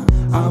warmer.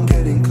 I'm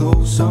getting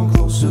close, I'm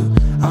closer.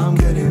 I'm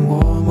getting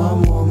warm,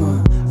 I'm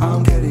warmer.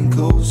 I'm getting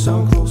close,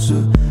 I'm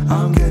closer.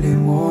 I'm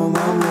getting warm,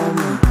 I'm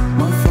warmer.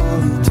 My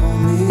father told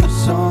me,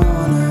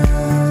 son,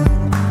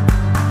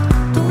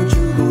 don't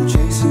you go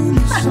chasing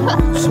the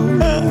sun so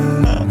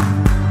late.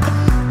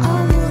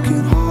 I'm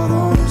working hard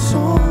on a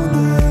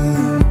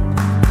Sunday.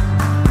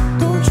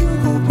 Don't you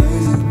go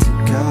blazing to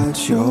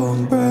catch your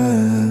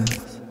breath.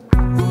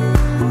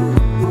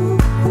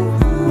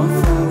 My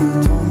father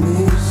told me,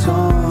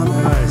 son,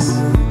 Nice.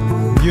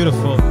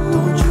 Beautiful.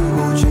 don't you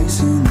go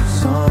chasing the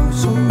sun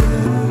so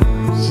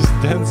late. Just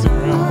dancing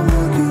around. I'm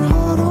working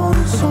hard on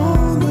a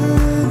Sunday.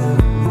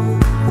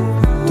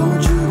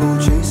 Don't you go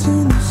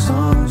chasing the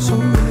sun so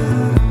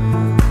late.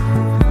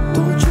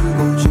 Don't you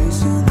go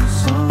chasing the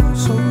sun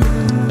so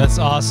late. That's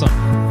awesome.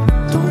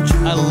 Don't you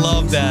I go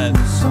love chasing that.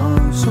 the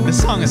sun so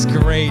This song is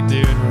great,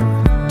 dude.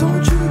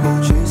 Don't you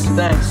go chasing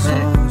Thanks, the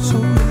man. sun so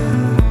late.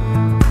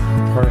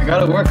 I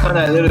gotta work on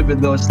that a little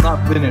bit though. It's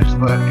not finished,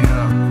 but you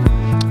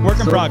know. Work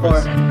in so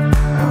progress. far,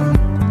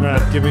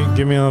 Right, give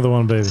me another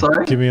one, baby.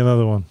 Sorry? Give me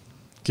another one.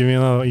 Give me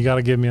another. You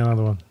gotta give me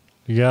another one.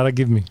 You gotta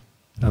give me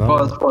another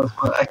pause, one.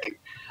 pause.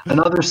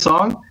 Another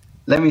song?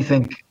 Let me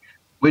think.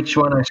 Which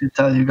one I should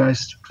tell you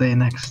guys to play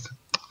next?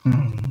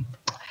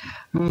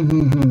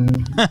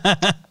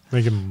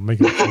 Make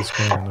it full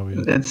screen. Over here.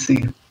 Let's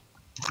see.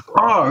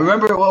 Oh,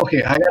 remember? Well,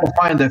 okay, I gotta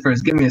find it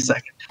first. Give me a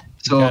second.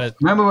 Got So it.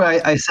 remember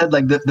when I said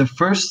like the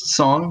first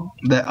song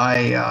that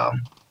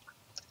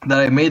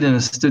I made in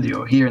a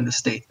studio here in the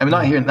States. I mean,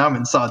 not here. Now I'm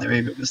in Saudi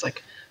Arabia. It was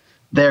like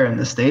there in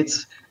the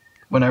States.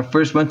 When I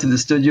first went to the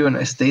studio and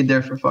I stayed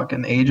there for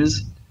fucking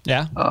ages.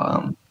 Yeah.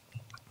 I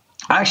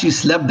actually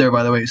slept there,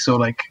 by the way. So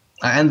like,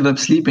 I ended up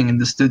sleeping in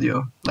the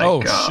studio. Like,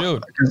 Oh,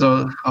 shoot. Because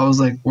I was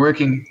like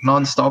working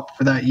nonstop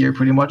for that year,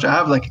 pretty much. I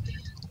have like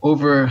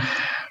over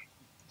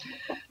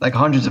like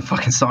hundreds of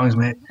fucking songs,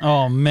 mate.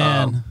 Oh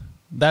man,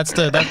 that's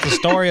the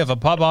story of a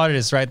pub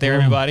artist right there,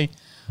 everybody.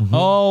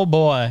 Oh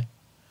boy.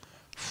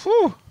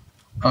 Whew.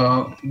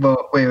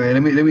 But wait,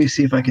 let me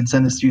see if I can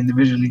send this to you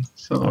individually.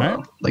 So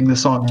Alright. like the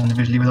song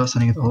individually without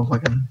sending it the whole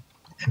fucking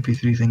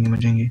MP3 thingy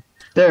majingy.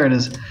 There it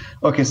is.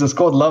 Okay, so it's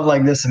called Love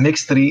Like This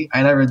Mix 3.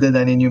 I never did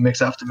any new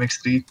mix after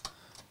Mix 3.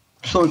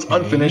 So it's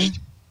unfinished.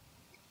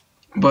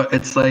 But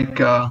it's like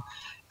a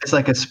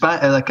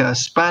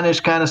Spanish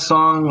kind of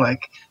song,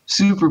 like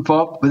super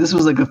pop. But this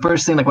was like the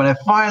first thing, like when I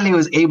finally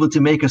was able to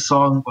make a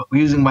song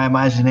using my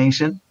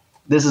imagination.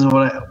 This is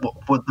what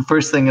the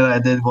first thing that I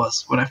did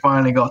was when I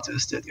finally got to the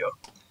studio.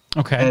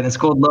 Okay. And it's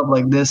called Love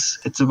Like This.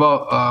 It's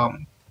about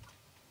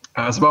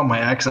my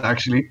ex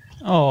actually.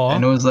 Oh.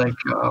 And it was like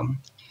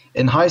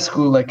in high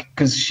school, like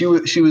because she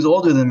was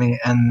older than me,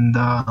 and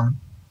I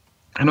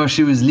know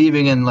she was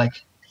leaving, and like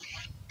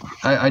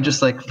I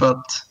just like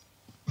felt,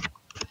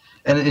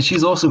 and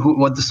she's also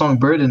what the song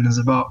Burden is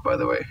about, by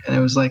the way. And it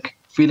was like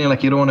feeling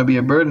like you don't want to be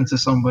a burden to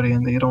somebody,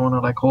 and you don't want to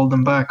like hold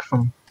them back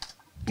from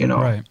you know,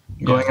 Right.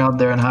 going out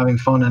there and having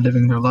fun and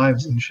living their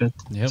lives and shit.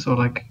 Yep. So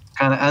like,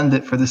 kind of end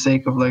it for the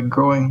sake of like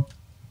growing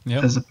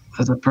Yep.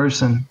 as a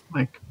person,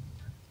 like,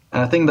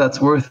 and I think that's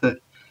worth it.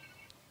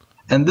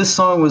 And this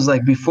song was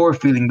like before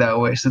feeling that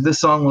way. So this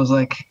song was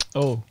like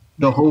Oh.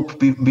 the hope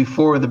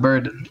before the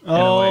burden. In a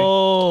way.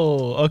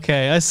 Oh.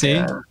 Okay. I see.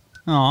 Yeah.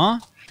 Aw.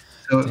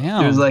 So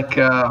Damn. there's like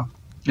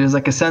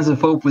a sense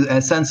of hope,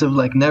 a sense of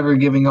like never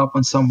giving up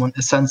on someone,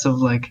 a sense of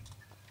like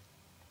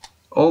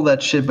all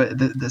that shit. But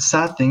the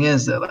sad thing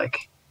is that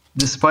like,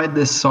 despite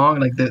this song,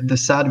 like the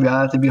sad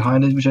reality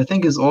behind it, which I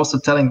think is also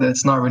telling that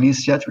it's not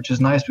released yet, which is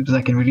nice because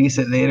I can release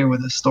it later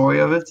with the story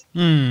of it,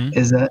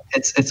 is that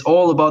it's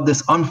all about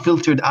this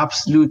unfiltered,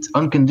 absolute,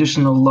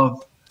 unconditional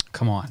love.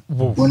 Come on.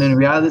 When in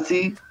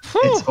reality,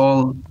 it's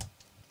all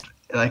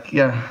like,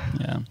 yeah.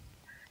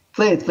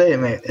 Play it,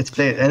 mate.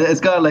 Play it, and it's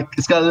got a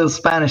little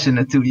Spanish in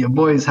it too. Your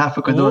boy is half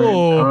Ecuadorian.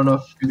 Oh. I don't know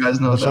if you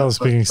guys know Mishaal that.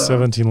 speaking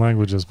 17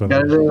 languages, but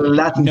Got a little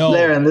Latin No.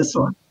 flair in this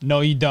one. No,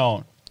 you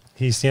don't.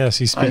 he's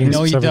speaking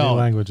know you 17 don't.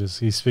 languages.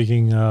 He's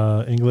speaking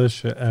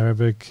English,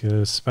 Arabic,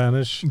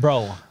 Spanish,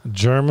 Bro.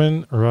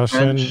 German,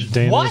 Russian, French.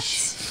 Danish, What?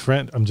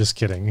 French. I'm just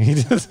kidding. He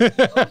does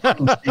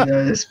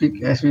Yeah, I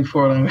speak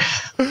 4 languages.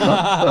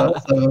 So,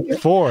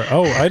 four.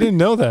 Oh, I didn't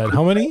know that.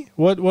 How many?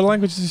 What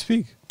language does he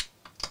speak?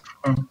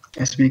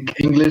 I speak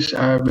English,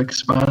 Arabic,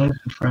 Spanish,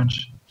 and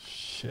French.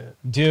 Shit.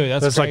 Dude,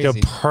 that's Like crazy.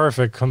 a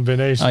perfect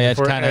combination Oh, yeah, it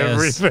for kinda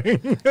is.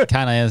 everything.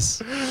 Kind of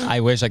is. I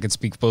wish I could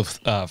speak both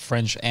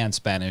French and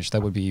Spanish.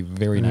 That would be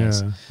very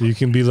nice. Yeah. You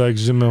can be like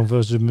je m'en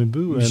vais, je me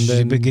bou, and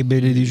then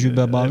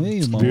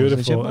it's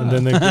beautiful. And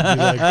then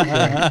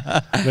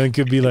it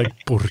could be like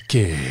 ¿Por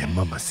qué,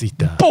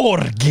 mamacita?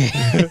 Porque.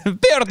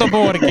 Perdo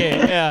porque.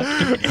 Yeah.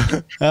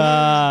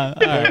 All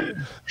right.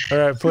 All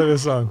right, play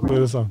this song.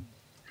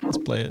 Let's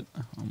play it.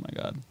 Oh my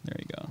God. There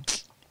you go.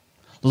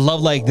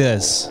 Love Like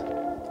This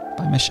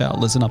by Mishaal.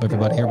 Listen up,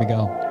 everybody. Here we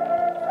go.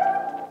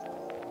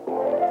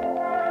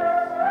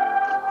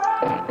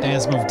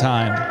 Dance move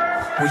time.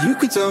 Well, you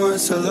could tell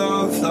it's a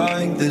love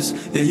like this.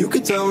 Yeah, you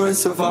could tell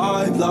it's a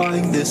vibe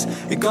like this.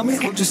 It got me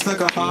hooked just like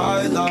a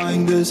high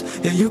like this.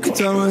 Yeah, you could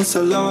tell it's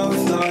a love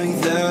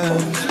like that.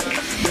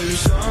 Baby,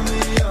 show me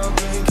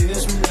up and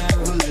kiss me,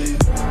 never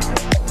leave.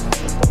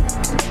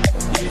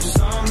 You just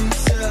saw me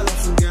till I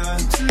forgot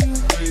to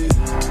breathe.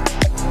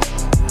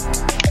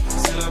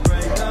 Till I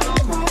break down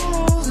all my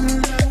walls and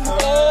let her.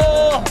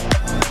 Oh,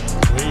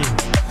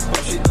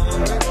 she don't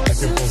make no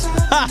sense.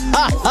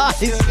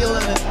 He's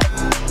feeling it.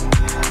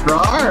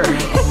 Rawr.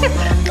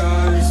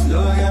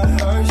 Look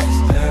at her,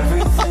 she's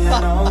everything I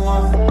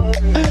want.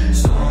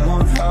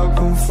 Someone help,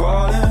 I'm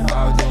falling.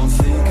 I don't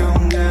think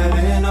I'm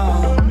getting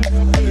up.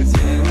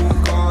 Tengo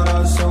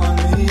corazón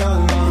y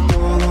alma,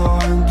 todo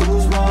en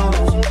tus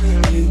manos.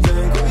 Y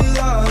ten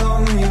cuidado,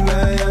 mi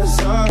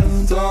belleza,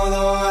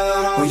 todo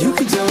era. Well, you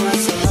can tell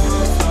it's a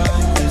love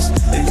like this.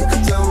 Yeah, you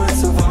can tell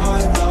it's a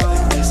vibe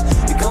like this.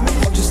 It got me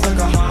hooked just like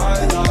a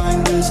high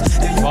like this.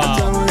 Yeah, you can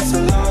tell it's a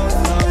love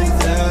like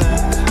that.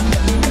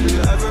 Do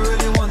you ever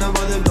really wonder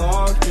about the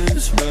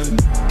darkness, babe?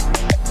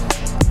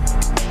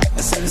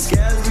 I said it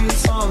scares me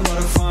some, but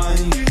I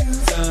find you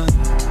then.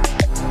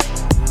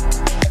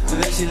 But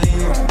then she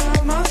leaned right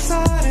by my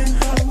side and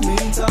held me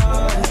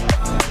tight.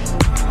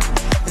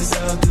 And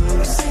said I'll do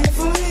the same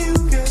for you,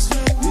 guess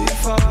we'll be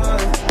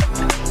fine.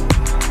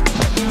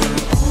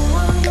 Oh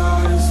my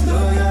God, just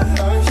look at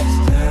her, she's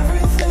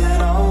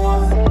everything I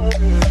want.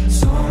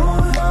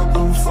 Someone help,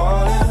 I'm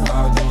falling,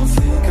 I don't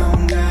think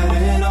I'm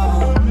getting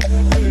up.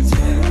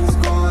 Tienes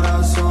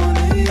corazón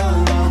y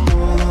alma,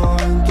 todo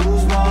en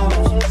tus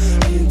manos.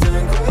 Y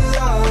ten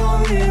cuidado,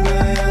 mi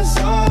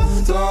belleza,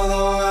 todo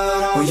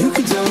era. Well, you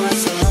can tell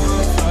it's a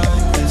love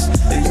like this.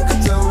 Yeah, you can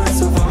tell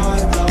it's a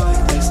vibe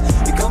like this.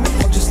 It got me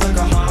hooked just like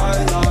a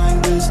high like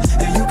this.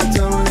 Yeah, you can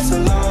tell it's a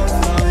love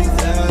like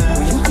that.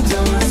 Well, you can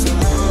tell it's a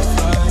love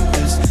like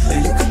this. Yeah,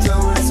 you can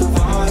tell it's a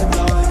vibe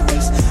like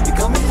this. It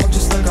got me hooked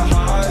just like a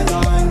high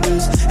like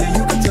this. Yeah,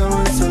 you can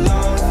tell it's a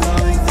love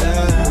like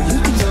that. Well,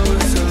 you can tell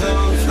it's a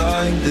love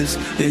like this.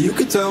 Yeah, you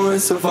can tell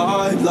it's a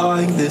vibe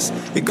like this.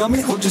 It got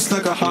me hooked just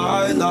like a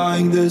high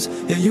like this.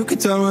 Yeah, you can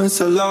tell it's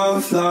a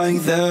love like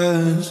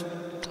this.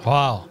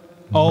 Wow.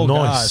 Oh,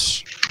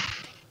 Nice. gosh.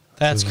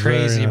 That's It's very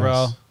crazy,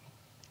 bro. nice.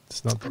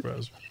 It's not the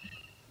browser.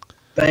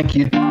 Thank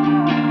you.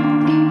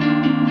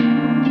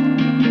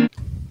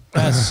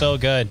 That's so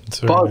good. It's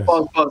very Pause, nice.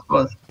 pause, pause,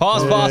 pause.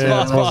 Pause, pause,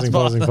 Yeah, pause,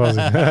 pause,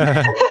 pausing.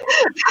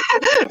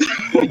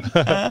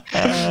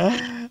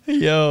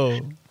 Yo.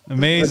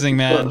 Amazing,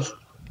 man. Pause.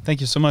 Thank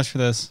you so much for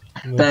this.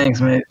 Thanks,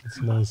 mate. It's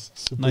nice.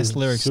 Super, Nice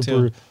lyrics,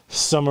 super too.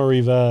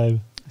 summery vibe.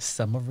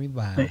 Summary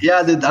vibe.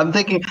 Yeah, dude, I'm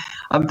thinking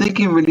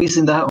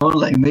releasing that one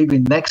like maybe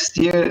next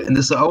year. And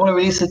this, I want to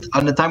release it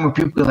on the time where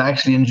people can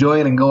actually enjoy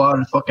it and go out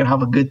and fucking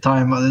have a good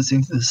time while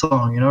listening to the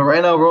song. You know,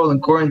 right now we're all in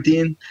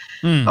quarantine.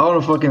 I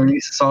want to fucking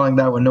release a song like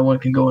that where no one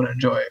can go and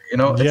enjoy it. You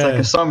know, it's Yeah. like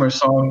a summer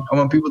song. I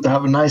want people to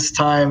have a nice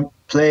time,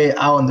 play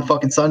out in the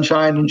fucking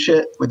sunshine and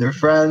shit with their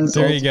friends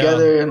There all you go.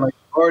 together, and like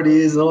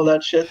parties and all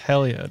that shit.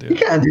 Hell yeah, You dude.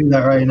 can't do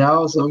that right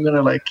now, so I'm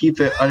gonna like keep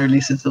it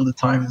unreleased until the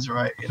time is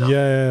right. You know?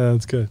 Yeah,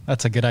 that's good.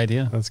 That's a good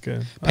idea. That's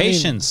good.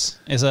 Patience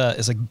is a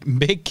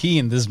big key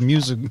in this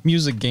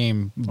music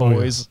game,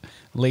 boys,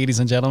 ladies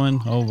and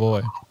gentlemen. Oh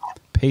boy,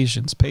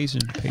 patience.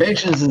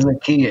 Patience is a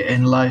key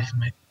in life,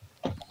 man.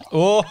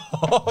 Oh,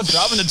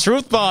 dropping the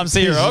truth bombs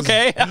here.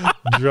 Okay.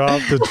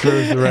 Drop the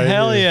truth right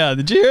Hell here. yeah.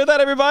 Did you hear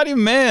that, everybody?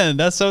 Man,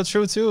 that's so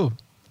true, too.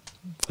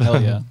 Hell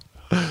yeah.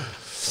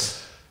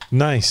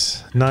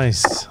 Nice.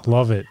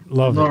 Love it.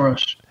 No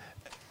rush.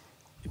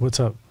 What's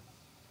up?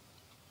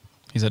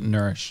 He's at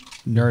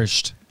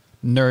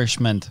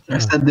nourishment. I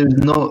said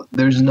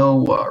there's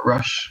no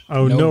rush.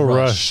 Oh, No no rush.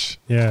 rush.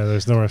 Yeah,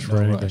 there's no rush for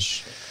anything.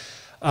 Rush.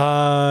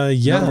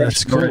 Yeah, No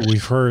that's rush, no cool. rush.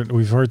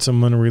 We've heard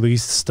some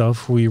unreleased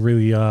stuff. We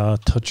really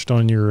touched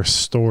on your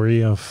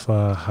story of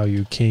how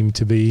you came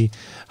to be,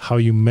 how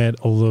you met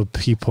all the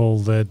people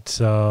that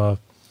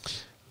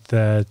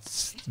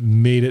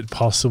made it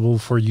possible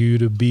for you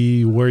to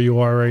be where you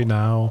are right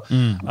now.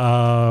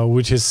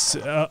 Which is,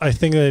 I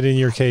think that in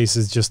your case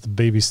is just the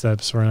baby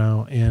steps right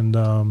now, and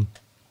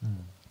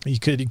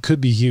it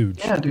could be huge.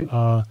 Yeah, dude.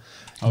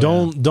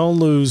 Don't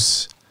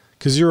lose.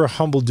 Because you're a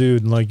humble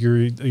dude, and like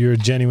you're a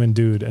genuine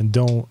dude, and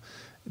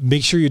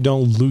make sure you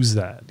don't lose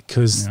that,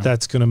 because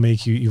that's gonna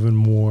make you even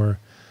more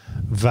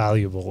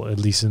valuable, at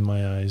least in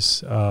my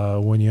eyes,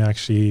 when you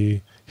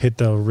actually hit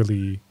the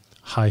really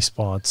high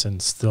spots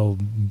and still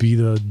be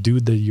the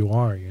dude that you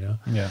are, you know.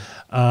 Yeah.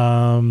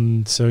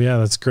 So yeah,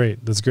 that's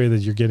great. That's great that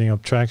you're getting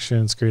up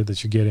traction. It's great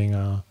that you're getting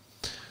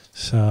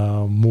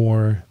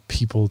more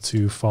people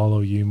to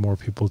follow you, more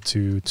people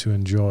to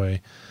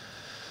enjoy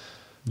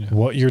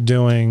what you're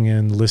doing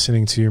and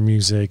listening to your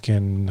music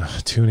and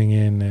tuning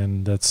in,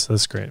 and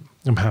that's great.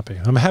 I'm happy.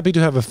 I'm happy to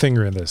have a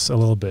finger in this a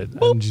little bit.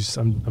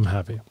 I'm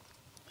happy.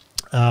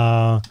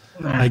 I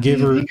gave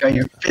her. You got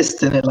your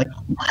fist in it, like.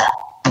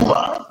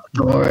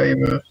 Don't worry,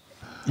 bro.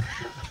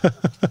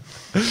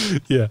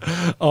 Yeah.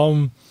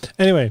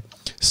 Anyway,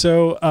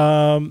 so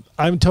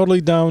I'm totally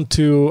down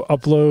to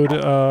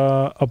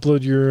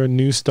upload your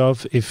new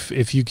stuff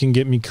if you can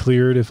get me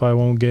cleared. If I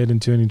won't get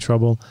into any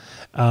trouble,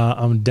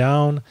 I'm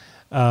down.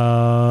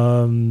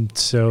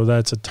 So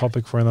that's a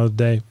topic for another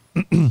day.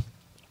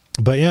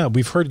 But yeah,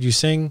 we've heard you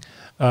sing.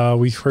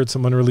 We've heard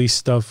some unreleased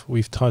stuff.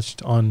 We've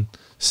touched on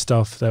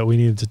stuff that we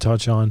needed to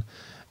touch on.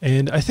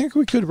 And I think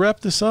we could wrap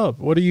this up.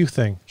 What do you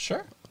think?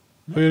 Sure.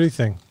 What do you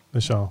think,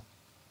 Mishaal?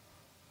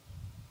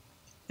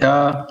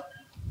 Yeah,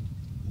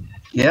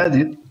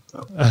 dude.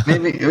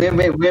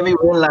 Maybe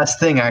one last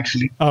thing,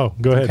 actually. Oh,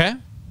 go ahead. Okay.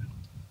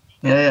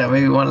 Yeah,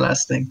 maybe one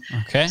last thing.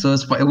 Okay. So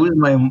it was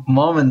my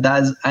mom and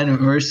dad's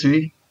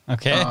anniversary.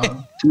 Okay.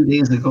 2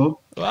 days ago.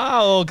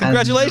 Wow.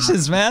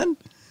 Congratulations, man.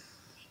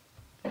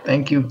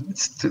 Thank you.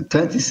 It's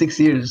 26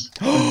 years.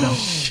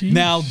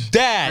 Now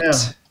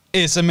that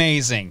is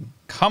amazing.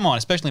 Come on,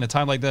 especially in a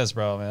time like this,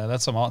 bro. Man,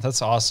 that's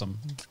awesome.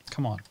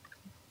 Come on.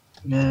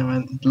 Yeah,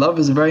 man. Love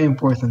is very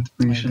important.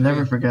 We should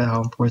never forget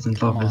how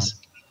important love is.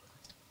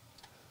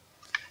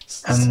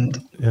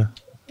 And yeah.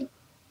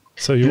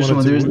 So you there's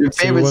wanted to, their so you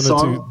favorite wanted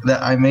song to,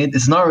 that I made.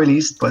 It's not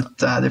released, but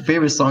their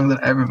favorite song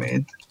that I ever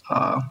made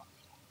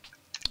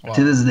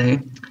to this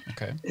day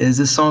is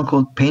this song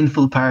called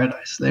 "Painful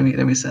Paradise." Let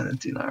me send it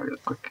to you now real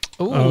quick.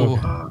 Ooh.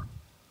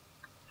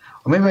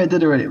 Or maybe I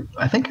did already.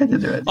 I think I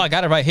did already. Oh, I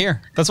got it right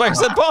here. That's why I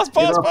said pause. You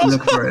don't have to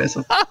look for it.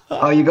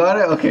 Oh, you got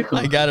it? Okay, cool.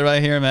 I got it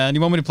right here, man.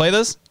 You want me to play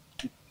this?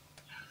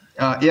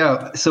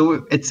 Yeah.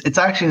 So it's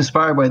actually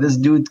inspired by this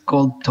dude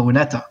called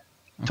Tonetta.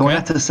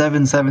 Tonetta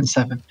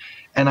 777.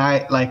 And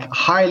I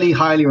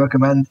highly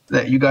recommend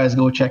that you guys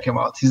go check him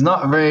out. He's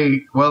not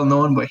very well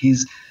known, but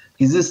he's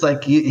just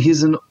like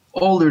he's an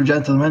older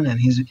gentleman,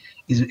 and he's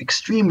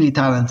extremely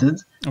talented.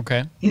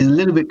 Okay. He's a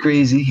little bit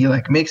crazy. He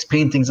makes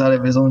paintings out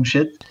of his own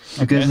shit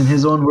because in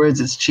his own words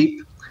it's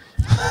cheap.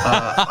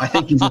 I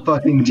think he's a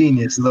fucking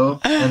genius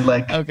though. And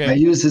I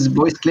use his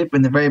voice clip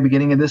in the very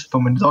beginning of this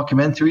from a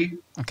documentary.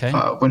 Okay.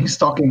 When he's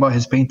talking about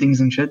his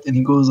paintings and shit, and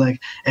he goes like,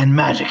 "And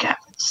magic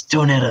happens.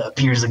 Tonetta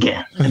appears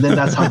again." And then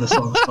that's how the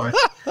song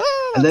starts.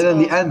 And then in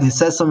the end, he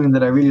says something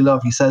that I really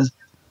love. He says,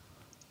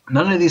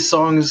 "None of these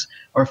songs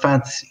are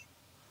fantasy.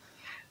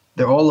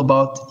 They're all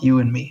about you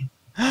and me."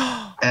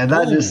 And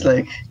that just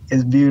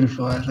is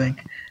beautiful, I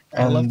think.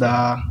 And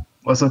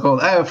what's it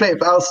called?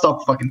 I'll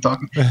stop fucking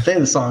talking. Play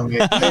the song.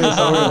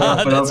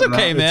 That's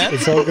okay, man.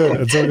 It's all good.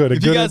 It's all good.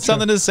 If you got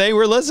something to say,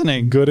 we're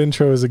listening. Good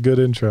intro is a good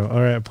intro.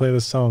 All right, play the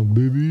song,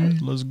 baby.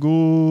 Let's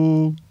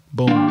go.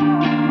 Boom.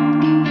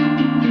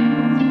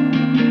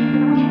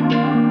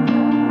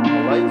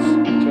 Lights,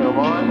 turn them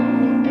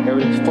on.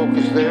 Everything's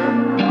focused there.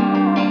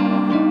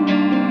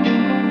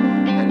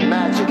 And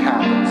magic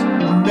happens.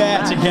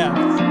 Magic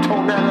happens.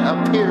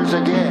 Tonetta appears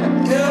again.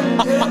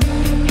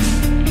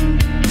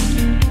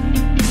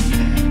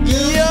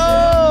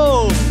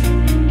 Yo!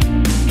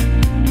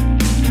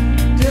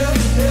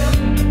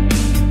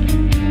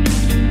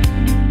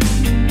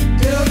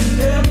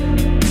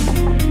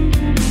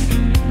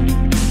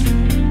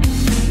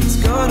 It's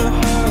gonna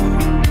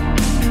hurt.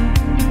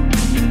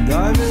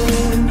 Diving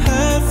in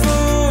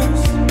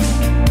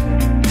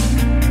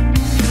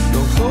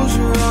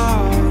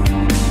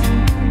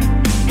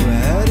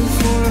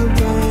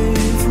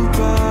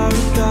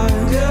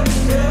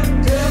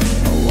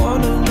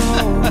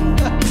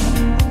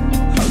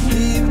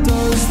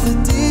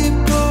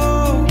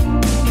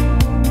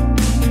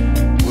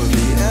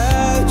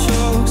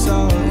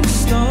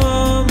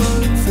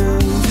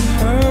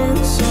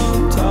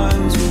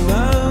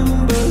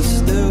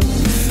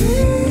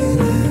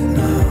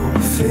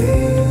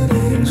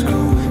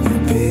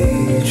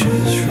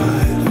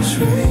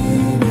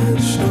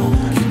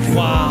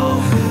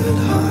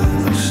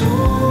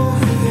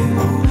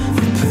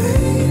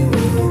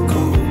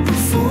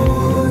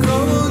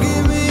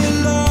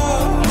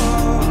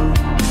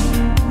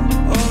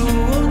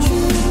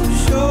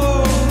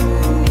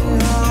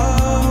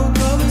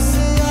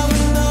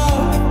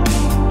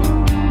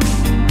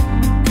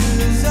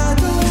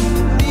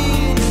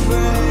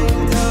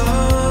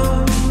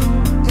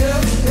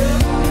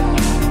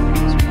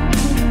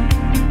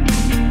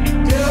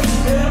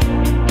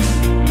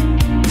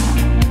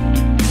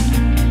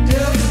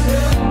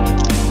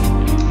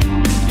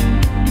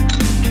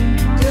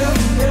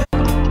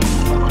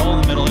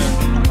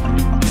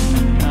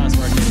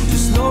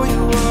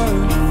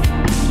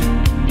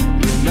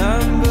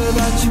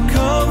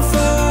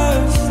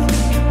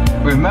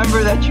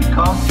Remember that you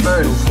come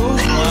first.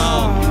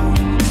 Wow.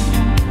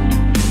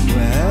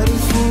 We're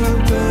headed for a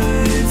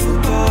painful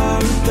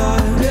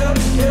paradise.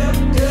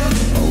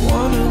 I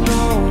wanna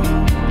know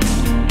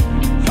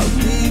how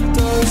deep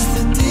does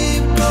the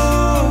deep go?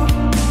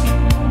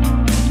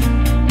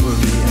 Where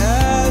the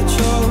air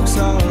chokes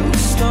out your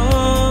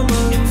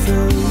stomach,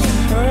 feels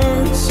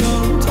hurt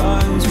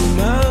sometimes.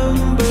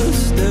 Remember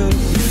still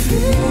you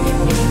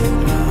feel it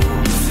now.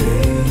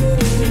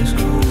 Feelings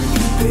go to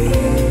the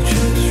beach,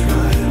 it's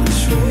right,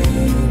 it's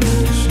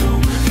raining snow.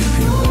 Keep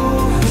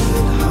your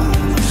head high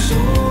like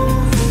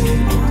something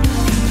on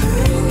the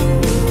pain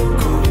will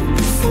go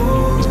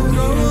before.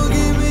 Come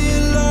give me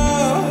your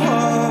love.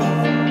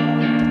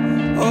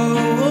 Oh,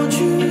 won't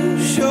you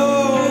show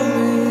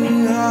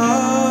me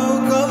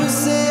how? Come and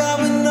say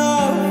I'm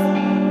enough.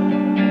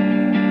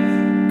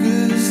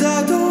 'Cause I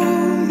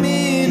don't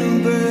mean to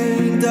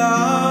break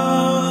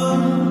down.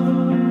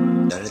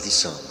 None of these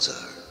songs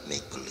are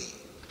make-believe.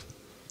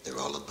 They're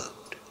all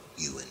about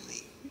you and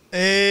me.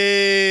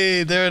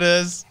 Hey, there it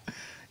is.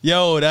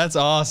 Yo, that's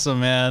awesome,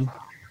 man.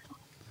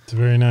 It's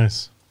very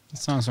nice. The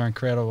songs are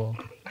incredible.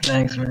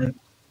 Thanks, man.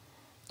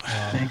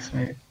 Thanks,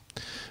 man.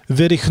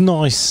 Very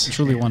nice.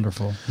 Truly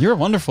wonderful. You're a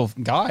wonderful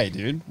guy,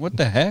 dude. What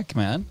the heck,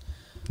 man?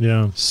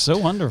 Yeah. So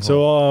wonderful.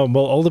 So,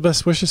 well, all the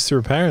best wishes to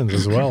your parents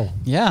as well.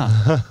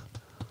 yeah.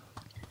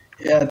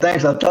 Yeah,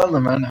 thanks. I'll tell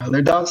them, man.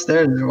 They're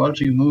downstairs. They're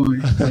watching a movie.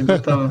 Like, we'll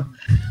tell them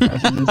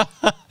after this.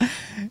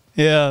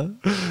 Yeah.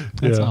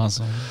 That's Yeah.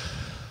 awesome.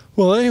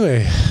 Well,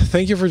 anyway,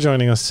 thank you for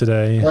joining us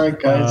today. All right,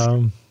 guys.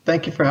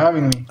 Thank you for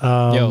having me.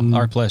 Yo,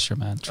 our pleasure,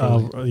 man.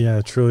 Truly.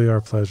 Yeah, truly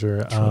our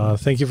pleasure.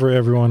 Thank you for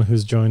everyone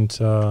who's joined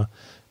to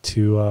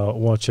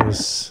watch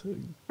us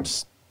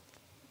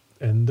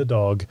and the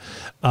dog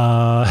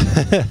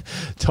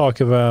talk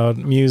about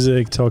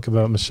music, talk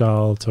about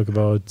Mishaal, talk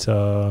about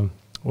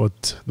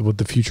what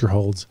the future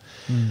holds.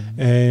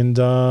 And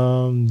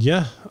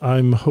yeah,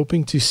 I'm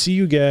hoping to see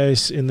you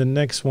guys in the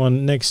next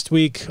one next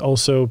week.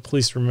 Also,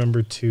 please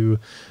remember to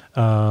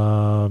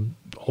all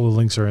the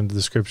links are in the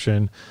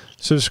description.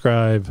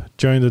 Subscribe,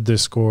 join the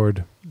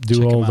Discord, do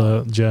Check all him the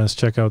out. jazz.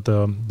 Check out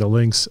the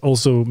links.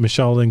 Also,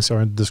 Mishaal links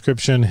are in the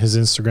description. His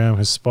Instagram,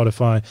 his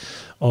Spotify,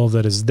 all of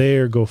that is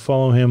there. Go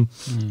follow him.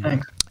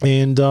 Thanks.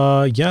 And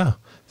yeah,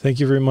 thank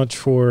you very much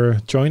for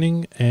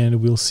joining,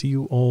 and we'll see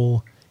you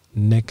all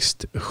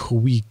next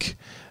week,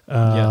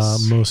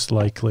 Yes. most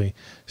likely.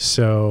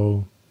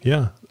 So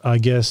yeah, I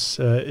guess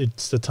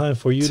it's the time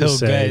for you So to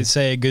say guys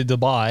say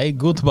goodbye.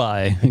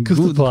 Goodbye.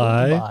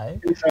 Goodbye.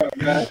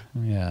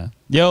 Yeah.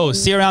 Yo,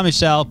 see you around,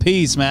 Mishaal.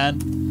 Peace,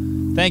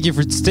 man. Thank you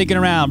for sticking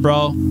around,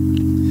 bro.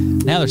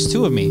 Now there's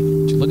two of me.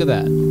 Look at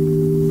that.